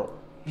dominated world.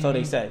 So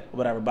they say,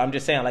 whatever. But I'm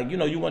just saying, like, you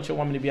know, you want your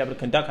woman to be able to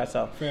conduct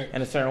herself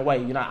in a certain way.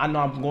 You know, I know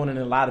I'm going in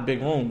a lot of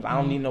big rooms. I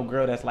don't need no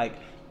girl that's like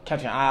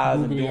catching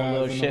eyes and doing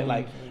little shit.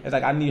 Like, it's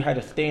like I need her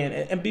to stand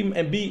and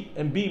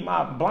be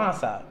my blind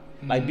side.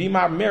 Like, be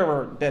my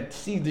mirror that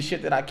sees the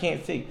shit that I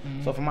can't see.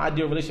 So for my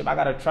ideal relationship, I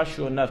gotta trust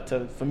you enough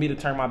for me to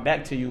turn my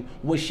back to you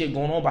with shit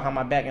going on behind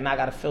my back, and I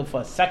gotta feel for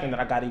a second that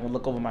I gotta even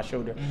look over my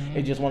shoulder.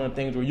 It's just one of the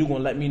things where you gonna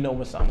let me know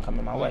when something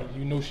coming my way.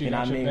 You know she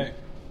got your back.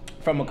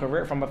 From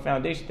a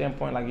foundation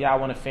standpoint, like, yeah, I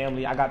want a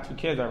family. I got 2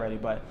 kids already,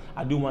 but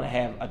I do want to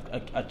have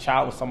a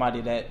child with somebody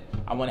that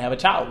I want to have a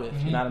child with.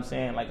 You know what I'm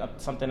saying? Like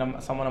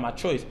someone of my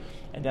choice,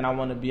 and then I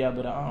want to be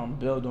able to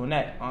build on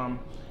that.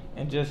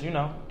 And just, you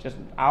know,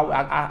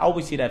 I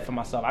always see that for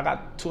myself. I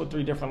got 2 or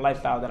 3 different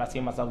lifestyles that I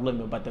see myself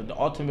living, but the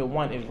ultimate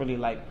one is really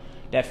like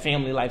that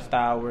family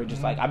lifestyle where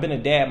just like I've been a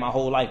dad my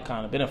whole life,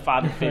 kind of been a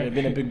father figure,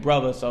 been a big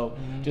brother, so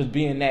just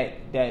being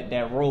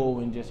that role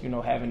and just, you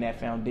know, having that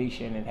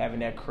foundation and having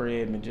that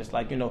crib and just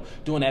like, you know,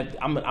 doing that.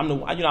 I'm the,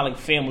 you know, I like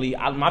family.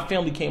 My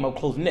family came up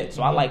close knit,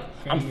 so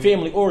I'm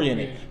family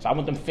oriented. So I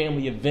want them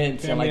family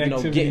events family and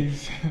like, you know,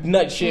 get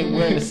nut shit,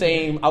 wearing the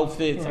same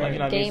outfits, and like, you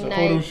know what I mean? So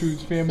photo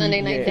shoots, family,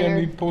 Sunday night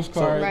family dinner.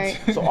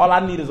 postcards. So all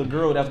I need is a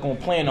girl that's gonna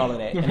plan all of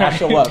that, and I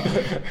show up. You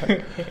get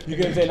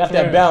what I'm saying? That's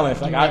that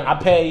balance. Like I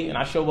pay and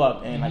I show up.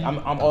 And like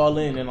I'm all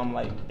in, and I'm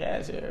like,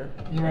 Dad's here,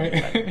 right?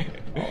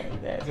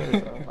 Like, Dad's here.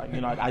 So, like, you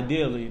know, like,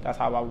 ideally, that's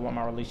how I want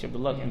my relationship to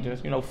look, and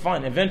just, you know,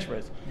 fun,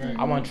 adventurous. Right.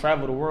 I want to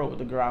travel the world with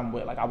the girl I'm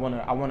with. Like I want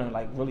to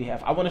like really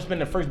have. I want to spend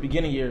the first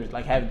beginning years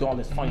like doing all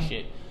this fun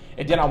shit,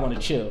 and then I want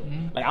to chill.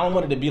 Like I don't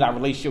want it to be like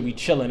relationship we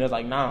chilling. It's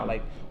like, nah,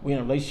 like we in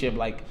a relationship.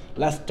 Like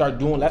let's start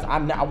doing. Let's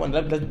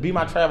be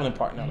my traveling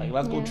partner. Like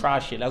let's go try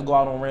shit. Let's go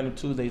out on random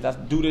Tuesdays. Let's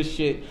do this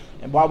shit.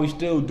 And while we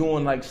still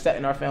doing like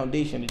setting our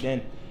foundation, and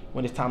then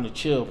when it's time to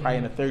chill, probably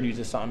in the 30s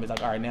or something, it's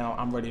like, all right, now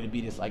I'm ready to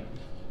be this like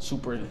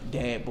super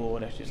dad boy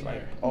that's just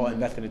like all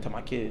invested into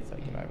my kids.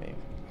 Like, you know what I mean?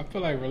 I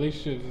feel like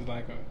relationships is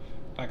like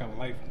a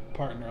life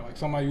partner. Like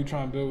somebody you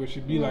trying to build with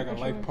should be like a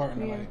life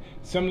partner. Like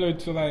similar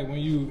to like when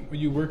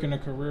you work in a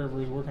career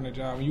versus working a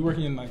job. When you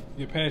working in like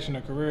your passion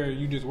or career,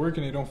 you just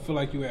working it, don't feel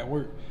like you at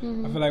work. I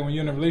feel like when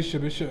you're in a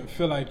relationship, it shouldn't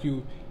feel like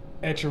you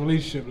at your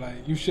relationship.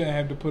 Like you shouldn't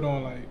have to put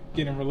on like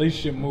get in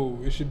relationship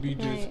mode. It should be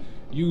just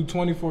you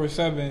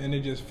 24/7 and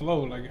it just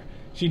flow. Like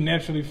she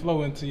naturally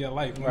flow into your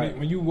life.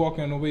 When you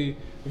walking away,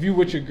 if you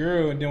with your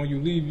girl and then when you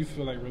leave, you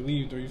feel like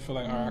relieved or you feel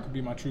like, all right, I could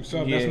be my true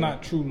self. That's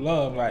not true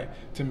love,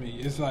 to me.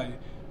 It's like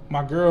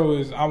my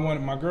girl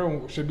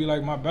should be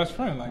like my best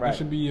friend. Like it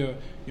should be your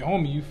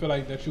homie. You feel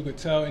like that you could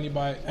tell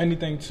anybody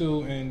anything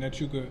to, and that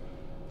you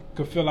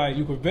could feel like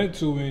you could vent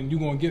to, and you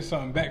gonna get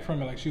something back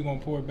from it. Like she gonna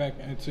pour it back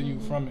into you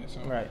from it. So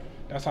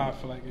that's how I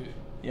feel like it.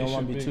 You don't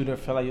want to be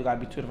feel like you gotta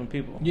be 2 different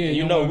people. Yeah, and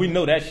you know, we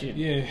know that shit.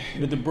 Yeah,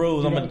 with the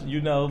bros,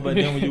 you know, but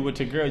then when you with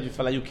your girl, you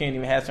feel like you can't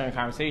even have certain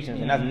conversations,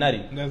 and that's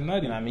nutty. That's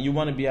nutty. You know what I mean? You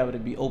want to be able to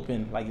be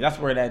open. Like that's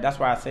where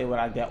I say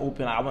that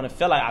open. I want to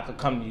feel like I could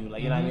come to you.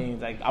 Like, you know what I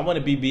mean? Like I want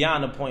to be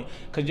beyond the point,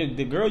 because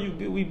the girl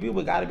we be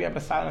with gotta be able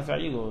to silence our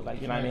egos.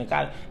 Like, you know what I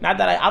mean? Not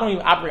that I don't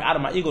even operate out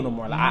of my ego no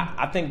more. Like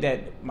I think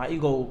that my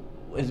ego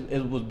is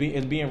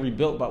being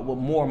rebuilt, but with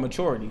more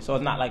maturity. So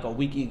it's not like a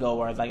weak ego,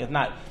 or it's like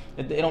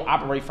they don't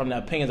operate from the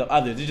opinions of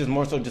others. It's just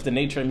more so just the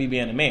nature of me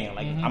being a man.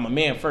 Like I'm a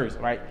man first,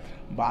 right?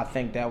 But I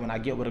think that when I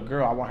get with a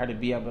girl, I want her to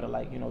be able to,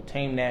 like, you know,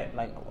 tame that,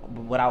 like,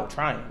 without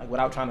trying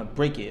to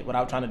break it,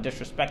 without trying to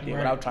disrespect it,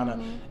 without trying to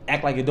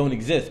act like it don't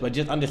exist, but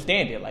just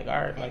understand it. Like, all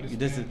right, like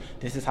this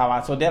is how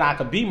so then I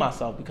could be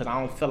myself, because I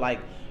don't feel like,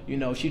 you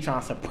know, she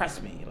trying to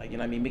suppress me. Like, you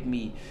know what I mean? Make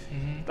me,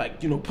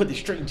 like, you know, put the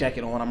straight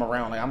jacket on when I'm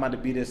around. Like, I'm about to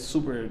be this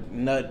super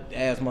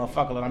nut-ass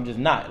motherfucker that I'm just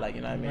not. Like,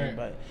 you know what I mean? Right.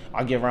 But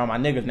I get around my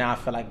niggas now, I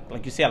feel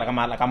like you said, like,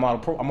 I'm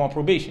on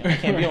probation. I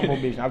can't be on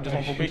probation. I was just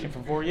on probation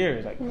for 4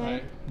 years.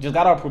 Like, just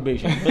got out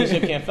probation.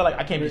 Relationship can't feel like,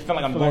 I can't be feeling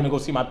like I'm going to go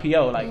see my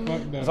PO. Like,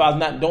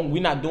 so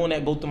we're not doing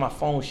that, go through my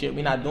phone shit.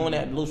 We're not doing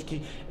that.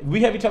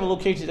 We have each other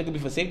locations that could be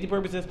for safety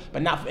purposes,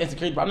 but not for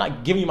insecurity. But I'm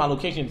not giving you my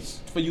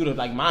locations for you to,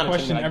 like, monitor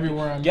me. Like,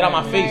 everywhere get out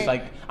my face.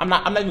 Like, I'm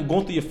not even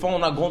going through your phone,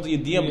 I'm not going through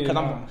your DM, because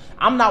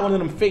I'm not one of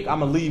them fake I'm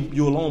gonna leave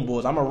you alone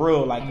boys. I'm a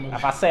real, like,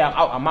 if I say I'm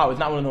out, I'm out. It's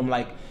not one of them,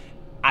 like,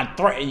 I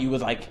threaten you.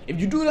 It's like, if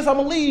you do this, I'm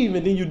gonna leave,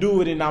 and then you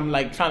do it, and I'm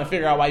like trying to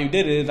figure out why you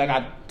did it. It's like,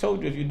 I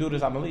told you, if you do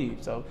this, I'm gonna leave.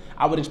 So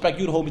I would expect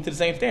you to hold me to the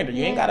same standard.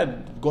 You ain't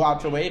gotta go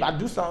out your way. If I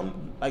do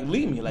something, like,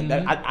 leave me. Like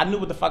that. I knew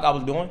what the fuck I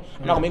was doing.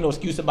 I'm not gonna make no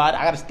excuse about it.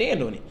 I gotta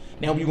stand on it.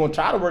 Now, if you're gonna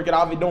try to work it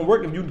out, if it don't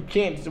work, if you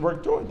can't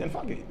work through it, then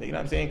fuck it. You know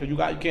what I'm saying? Because you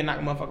can't knock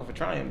a motherfucker for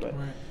trying, but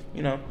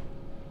you know.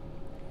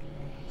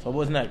 So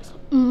what's next?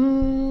 She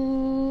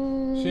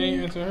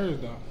ain't answer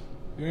hers though.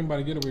 You ain't about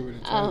to get away with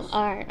it. All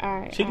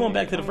right. She going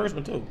back to the first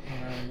one too. All right,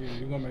 yeah,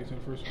 you going back to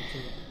the first one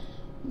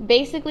too.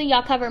 Basically,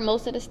 y'all covered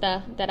most of the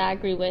stuff that I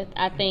agree with.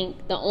 I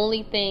think the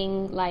only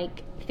thing,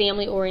 like,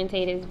 family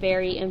orientated is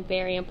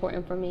very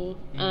important for me.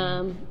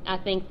 I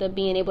think the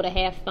being able to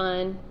have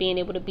fun, being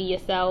able to be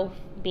yourself,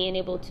 being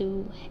able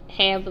to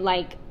have,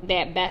 like,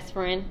 that best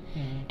friend.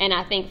 And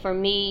I think for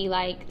me,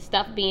 like,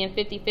 stuff being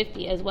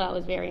 50-50 as well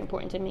is very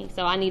important to me.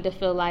 So I need to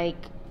feel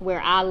like where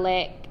I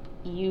lack,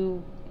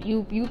 you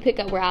pick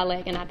up where I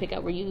lack, and I pick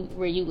up where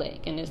you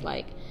lack, and it's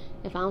like,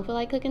 if I don't feel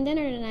like cooking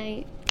dinner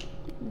tonight,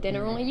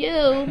 dinner on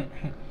you.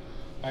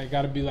 Like,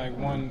 gotta be like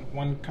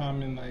one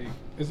common, like,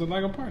 it's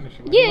like a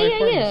partnership. Like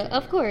Yeah.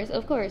 Of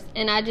course.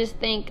 And I just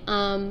think,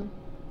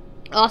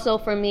 also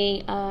for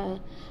me, I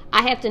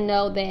have to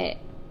know that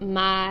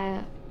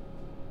my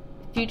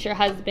future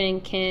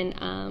husband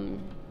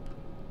can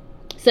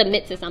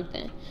submit to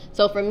something.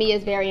 So for me,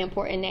 it's very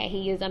important that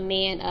he is a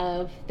man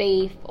of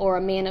faith, or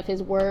a man of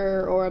his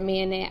word, or a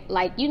man that,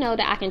 like, that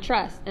I can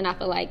trust. And I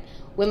feel like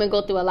women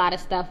go through a lot of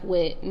stuff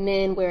with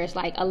men where it's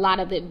like a lot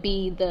of it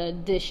be the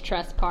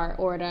distrust part,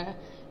 or the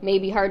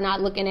maybe her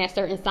not looking at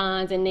certain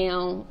signs, and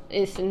now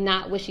it's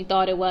not what she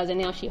thought it was, and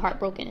now she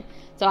heartbroken.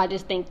 So I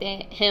just think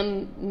that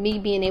me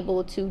being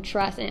able to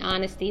trust and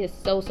honesty is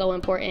so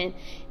important.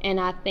 And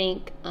I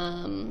think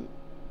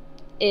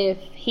if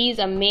he's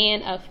a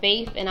man of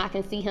faith, and I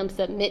can see him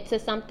submit to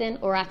something,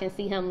 or I can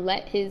see him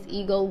let his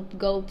ego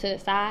go to the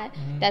side,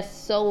 that's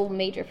so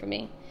major for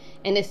me.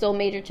 And it's so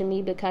major to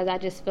me because I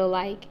just feel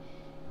like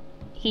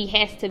he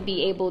has to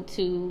be able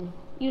to,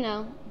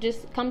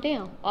 just come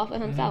down off of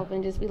himself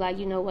and just be like,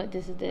 what,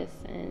 this is this,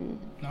 and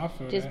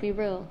just be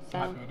real.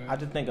 So I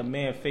just think a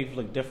man's faith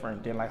look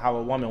different than like how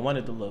a woman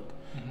wanted to look.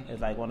 It's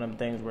like one of them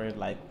things where it's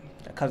like,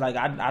 because like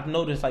I've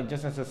noticed, like,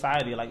 just in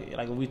society, like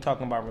when we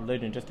talking about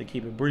religion, just to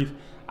keep it brief,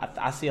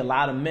 I see a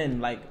lot of men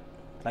like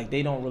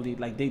they don't really,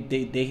 like,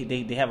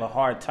 they have a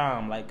hard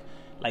time like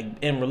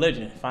in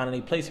religion,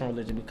 finding a place in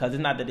religion, because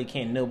it's not that they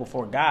can't kneel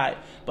before God,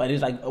 but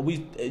it's like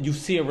you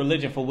see a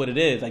religion for what it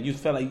is. Like, you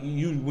feel like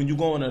when you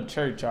go in a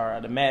church or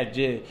the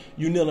masjid,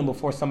 you kneeling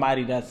before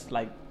somebody that's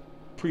like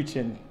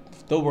preaching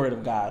the word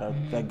of God, or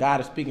that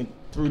God is speaking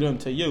through them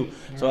to you.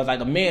 So it's like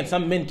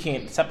some men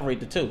can't separate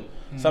the two.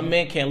 Some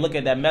men can't look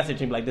at that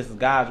message and be like, this is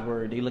God's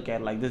word. They look at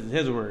it like, this is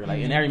his word.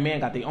 Like, and every man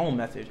got their own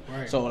message.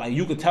 Right. So like,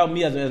 you could tell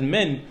me as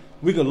men,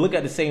 we could look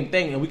at the same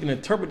thing and we can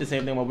interpret the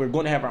same thing, but we're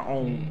going to have our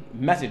own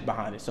message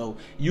behind it. So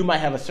you might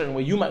have a certain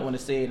way you might want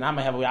to say it, and I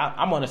might have a way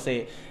I'm going to say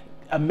it.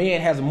 A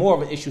man has more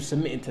of an issue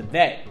submitting to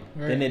that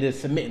than it is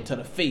submitting to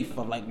the faith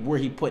of like where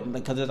he put,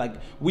 like, because it's like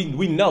we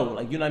know,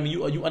 like, you know what I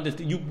mean, you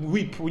understand,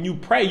 when you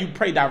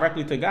pray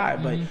directly to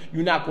God, but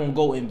you're not gonna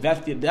go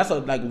invest it. That's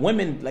like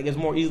women, like, it's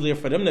more easier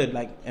for them to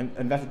like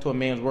invest into a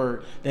man's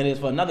word than it is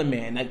for another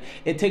man. Like,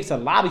 it takes a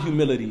lot of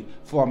humility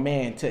for a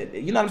man to,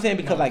 you know what I'm saying,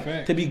 because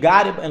to be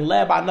guided and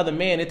led by another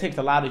man, it takes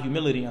a lot of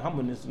humility and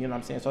humbleness, you know what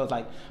I'm saying. So it's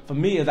like, for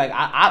me, it's like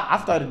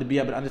I started to be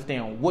able to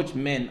understand which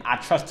men I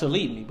trust to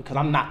lead me, because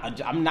I'm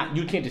not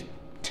you can't just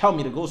tell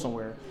me to go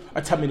somewhere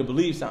or tell me to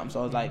believe something.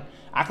 So it's like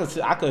I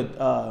could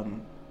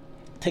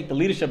take the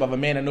leadership of a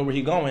man and know where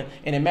he's going,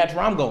 and then match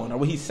where I'm going or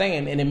what he's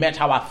saying, and then match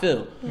how I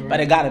feel. But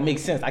it gotta make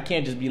sense. I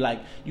can't just be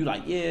like, you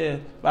like, yeah,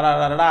 da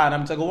da da da, and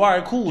I'm just like, well, all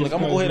right, cool. Like,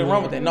 I'm gonna go ahead and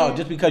run with that. No,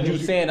 just because you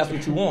saying that's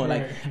what you want,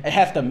 like, it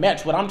has to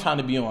match what I'm trying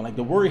to be on. Like,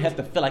 the word has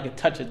to feel like it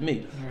touches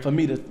me for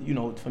me to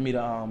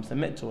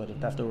submit to it,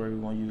 if that's the word we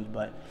want to use.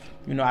 But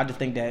I just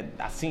think that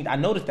I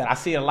noticed that I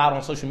see it a lot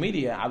on social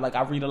media.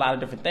 I read a lot of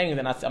different things,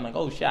 and I'm like,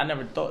 oh shit, I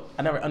never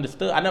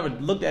understood, I never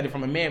looked at it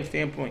from a man's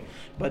standpoint.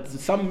 But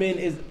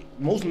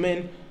most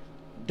men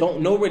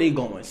don't know where they're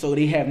going, so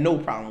they have no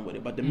problem with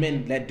it. But the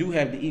men that do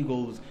have the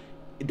egos,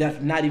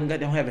 that's not even, they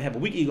don't have a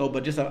weak ego,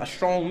 but just a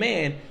strong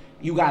man.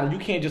 You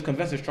can't just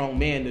convince a strong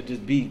man to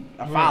just be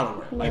a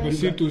follower. Like,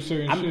 see through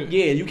certain shit.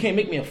 Yeah, you can't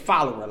make me a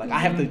follower. Like, I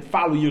have to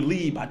follow your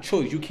lead by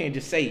choice. You can't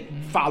just say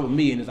follow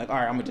me, and it's like, all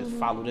right, I'm gonna just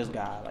follow this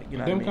guy. Like, you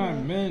know what I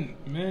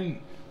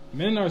mean?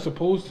 Men are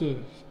supposed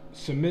to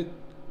submit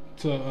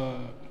to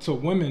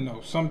women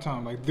though.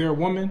 Sometimes, like, they're a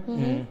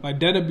woman, like,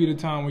 that'll be the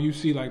time when you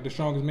see like the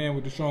strongest man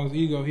with the strongest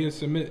ego, he'll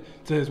submit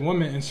to his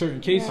woman in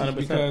certain cases 100%.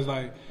 Because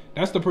like,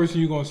 that's the person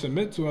you're gonna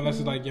submit to, unless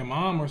it's like your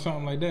mom or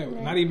something like that.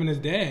 Not even his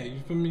dad. You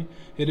feel me?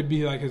 It'd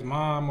be like his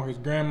mom or his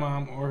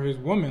grandmom or his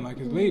woman, like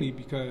his lady,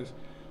 because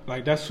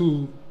like that's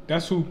who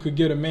could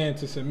get a man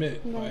to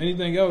submit.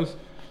 Anything else,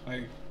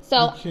 like,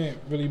 you can't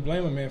really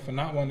blame a man for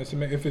not wanting to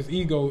submit if his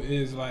ego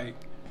is like,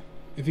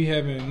 if he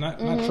having not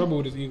trouble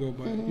with his ego,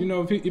 but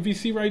if he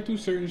see right through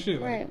certain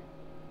shit. Like,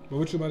 but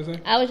what you about to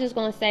say? I was just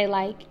gonna say,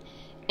 like,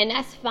 and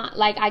that's fine.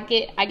 Like, I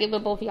get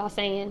what both of y'all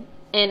saying,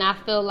 and I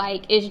feel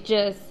like it's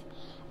just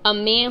a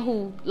man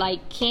who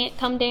like can't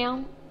come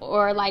down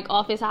or like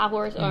off his high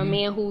horse, or a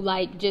man who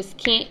like just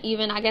can't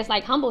even, I guess,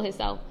 like humble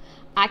himself.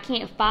 I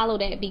can't follow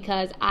that,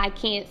 because I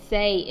can't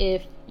say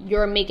if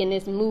you're making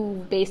this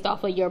move based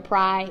off of your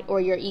pride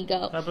or your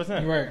ego.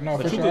 100%. Right. No,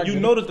 but for you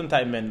notice them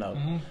type men though.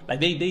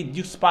 Like,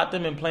 you spot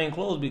them in plain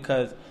clothes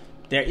because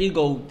their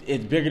ego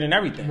is bigger than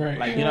everything. Right.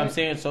 Like, you know what I'm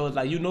saying? So it's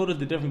like, you notice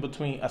the difference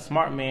between a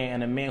smart man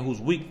and a man who's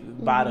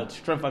weak by the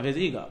strength of his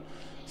ego.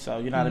 So,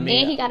 you know what I mean?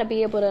 And he got to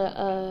be able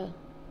to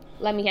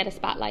let me have the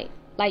spotlight.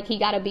 Like, he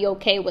got to be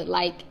okay with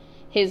like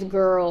his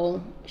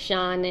girl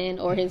shining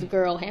or his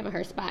girl having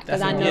her spot. Because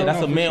I know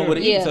that's a man with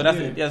an ego. So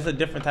that's a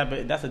different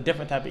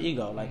type of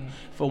ego. Like,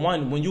 for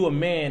one, when you a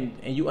man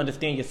and you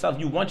understand yourself,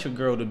 you want your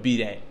girl to be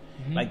that.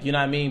 Like, you know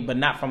what I mean? But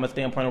not from a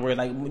standpoint of where,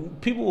 like, when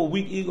people with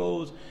weak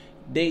egos,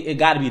 it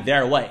got to be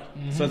their way.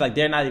 So it's like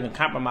they're not even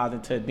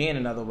compromising to being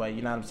another way.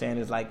 You know what I'm saying?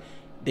 It's like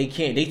they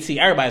see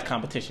everybody's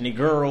competition. They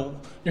girl,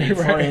 they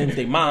friends,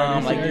 they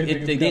mom. Like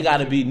they got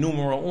to be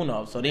numero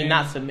uno. So they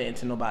not submitting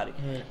to nobody.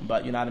 Right.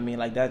 But you know what I mean?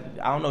 Like that.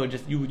 I don't know.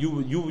 Just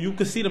you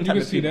could see them type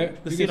of people. You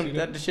could see them.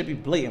 That shit be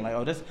blatant.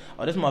 Like this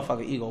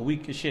motherfucker ego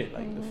weak as shit.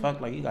 Like the fuck.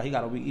 Like he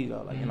got a weak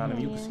ego. Like you know what I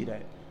mean? You can see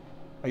that.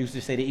 I used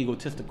to say they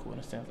egotistical in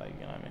a sense. Like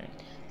you know what I mean?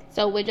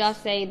 So would y'all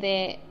say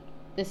that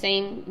the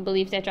same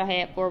beliefs that y'all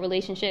had for a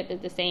relationship is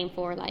the same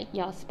for like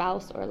y'all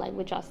spouse, or like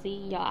what y'all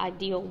see y'all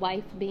ideal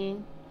wife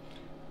being?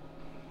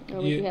 Or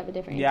would you have a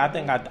different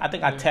answer? I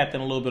think I tapped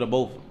in a little bit of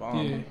both.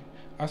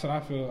 That's what I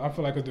feel. I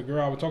feel like the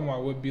girl I was talking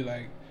about would be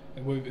like,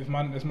 if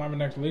my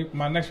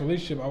next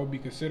relationship, I would be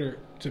considered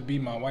to be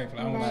my wife.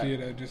 Like, I don't see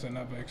it as just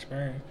another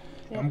experience.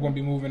 I'm going to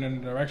be moving in a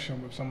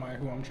direction with somebody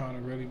who I'm trying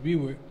to really be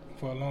with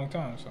for a long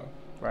time. So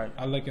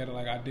I look at it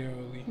like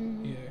ideally.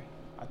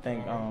 I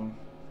think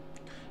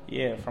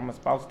from a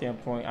spouse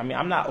standpoint, I mean,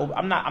 I'm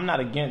not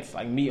against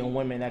like meeting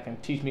women that can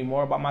teach me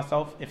more about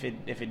myself. If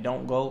it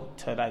don't go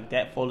to like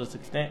that fullest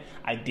extent,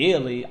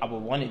 ideally I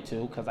would want it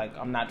to, because like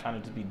I'm not trying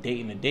to just be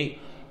dating to date,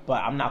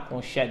 but I'm not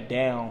gonna shut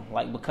down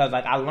like, because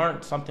like I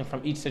learned something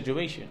from each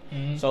situation.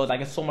 So it's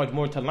like it's so much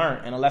more to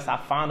learn, and unless I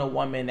find a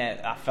woman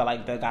that I feel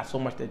like that got so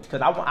much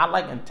because I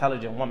like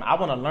intelligent women. I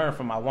want to learn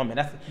from my woman.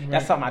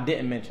 That's something I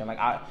didn't mention.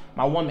 Like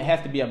my woman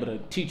has to be able to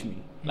teach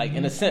me. Like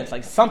in a sense,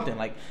 like something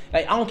like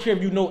I don't care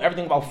if you know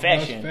everything about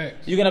fashion.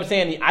 You get what I'm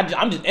saying?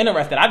 I'm just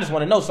interested. I just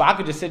want to know, so I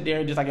could just sit there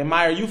and just like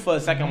admire you for a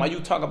second while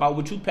you talk about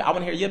what you. I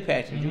want to hear your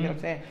passions. You get what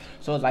I'm saying?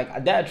 So it's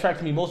like that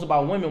attracts me most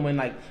about women, when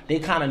like they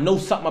kind of know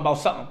something about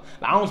something.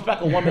 Like, I don't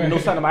expect a woman to know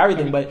something about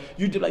everything, but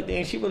you do like,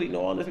 dang, she really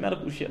know all this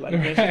medical shit. Like,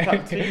 man, she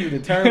talking to you, the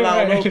term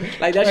I don't know.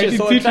 Like that shit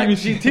so attractive.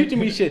 She's teaching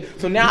me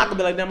shit. So now I can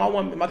be like, damn, my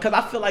woman, because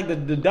I feel like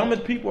the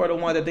dumbest people are the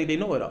ones that think they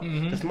know it all.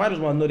 The smartest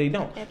ones know they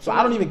don't. Absolutely. So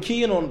I don't even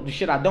key in on the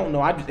shit I don't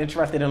know. I'm just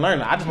interested in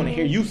learning. I just want to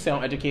hear you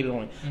sound educated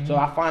on it. So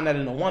I find that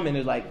in a woman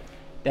is like,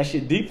 that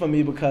shit deep for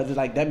me, because it's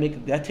like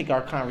that take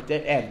our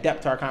that add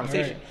depth to our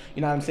conversation. Right.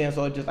 You know what I'm saying?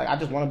 So it's just like I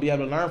just want to be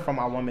able to learn from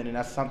my woman, and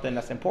that's something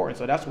that's important.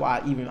 So that's why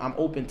I'm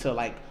open to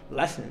like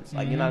lessons.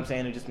 Like you know what I'm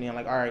saying? And just being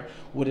like, all right,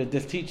 what is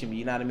this teaching me?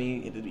 You know what I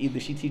mean? Either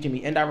she teaching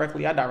me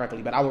indirectly or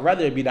directly, but I would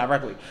rather it be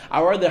directly.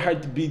 I would rather her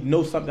to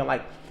know something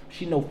like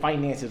she know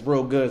finances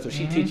real good, so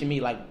she teaching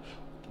me like.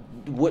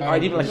 Or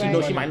even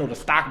like she might know the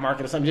stock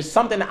market or something, just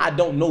something that I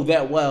don't know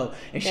that well,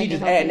 and she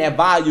just adding that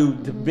value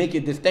to make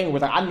it this thing where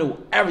like I know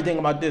everything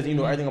about this, you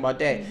know everything about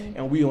that,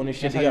 and we on this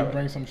shit together. How you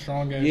bring some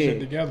strong ass shit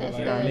together.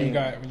 Like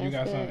when you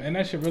got something, and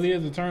that shit really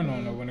is a turn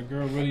on though. When a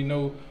girl really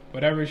know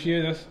whatever she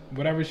is, that's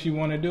whatever she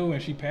want to do,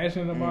 and she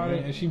passionate about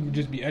it, and she would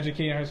just be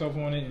educating herself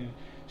on it and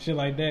shit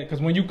like that.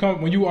 Because when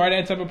you are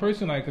that type of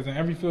person, like, because in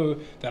every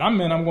field that I'm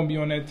in, I'm gonna be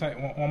on that type.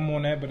 I'm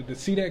on that, but to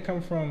see that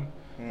come from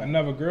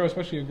another girl,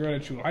 especially a girl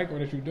that you like or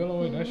that you're dealing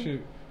with, that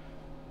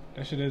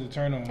shit is a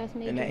turn on.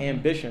 And that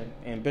ambition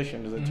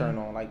is a turn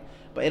on. Like,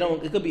 but it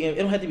don't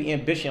have to be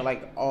ambition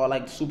like all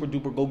like super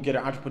duper go getter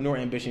entrepreneur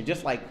ambition.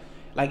 Just like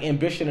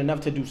ambition enough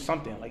to do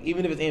something. Like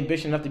even if it's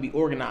ambition enough to be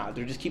organized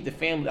or just keep the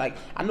family. Like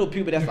I know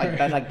people that's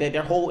like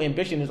their whole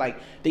ambition is like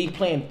they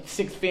plan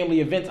 6 family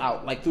events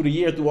out like through the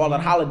year through all the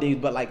holidays,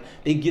 but like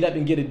they get up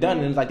and get it done,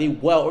 and it's like they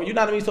or you know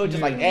what I mean. So it's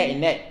just like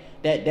adding that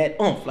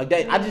oomph, like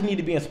that. I just need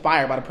to be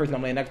inspired by the person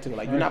I'm laying next to.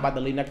 Like you're not about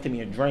to lay next to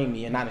me and drain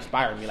me and not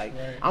inspire me. Like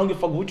I don't give a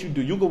fuck what you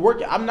do. You can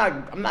work. I'm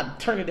not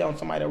turning down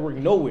somebody that work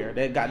nowhere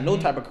that got no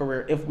type of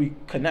career if we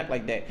connect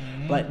like that.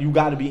 But you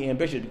got to be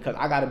ambitious, because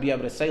I got to be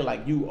able to say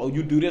like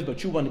you do this,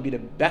 but you want to be the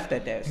best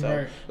at that.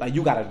 So like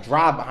you got to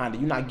drive behind it.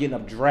 You're not getting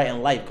up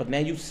dreading life, because now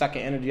you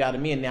sucking energy out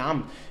of me, and now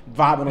I'm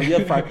vibing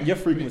on your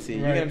frequency.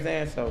 You get what I'm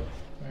saying? So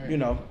you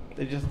know,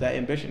 it's just that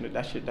ambition.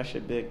 That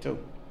shit big too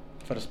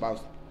for the spouse.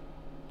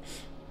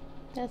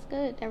 That's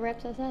good. That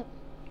wraps us up.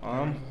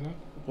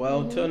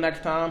 Well, till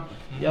next time,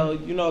 yo,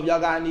 you know, if y'all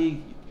got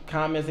any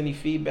comments, any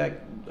feedback,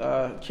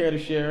 care to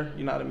share,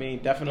 you know what I mean?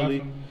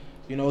 Definitely.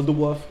 You know, the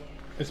Wolf.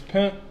 It's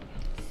Pimp.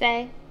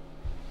 Say.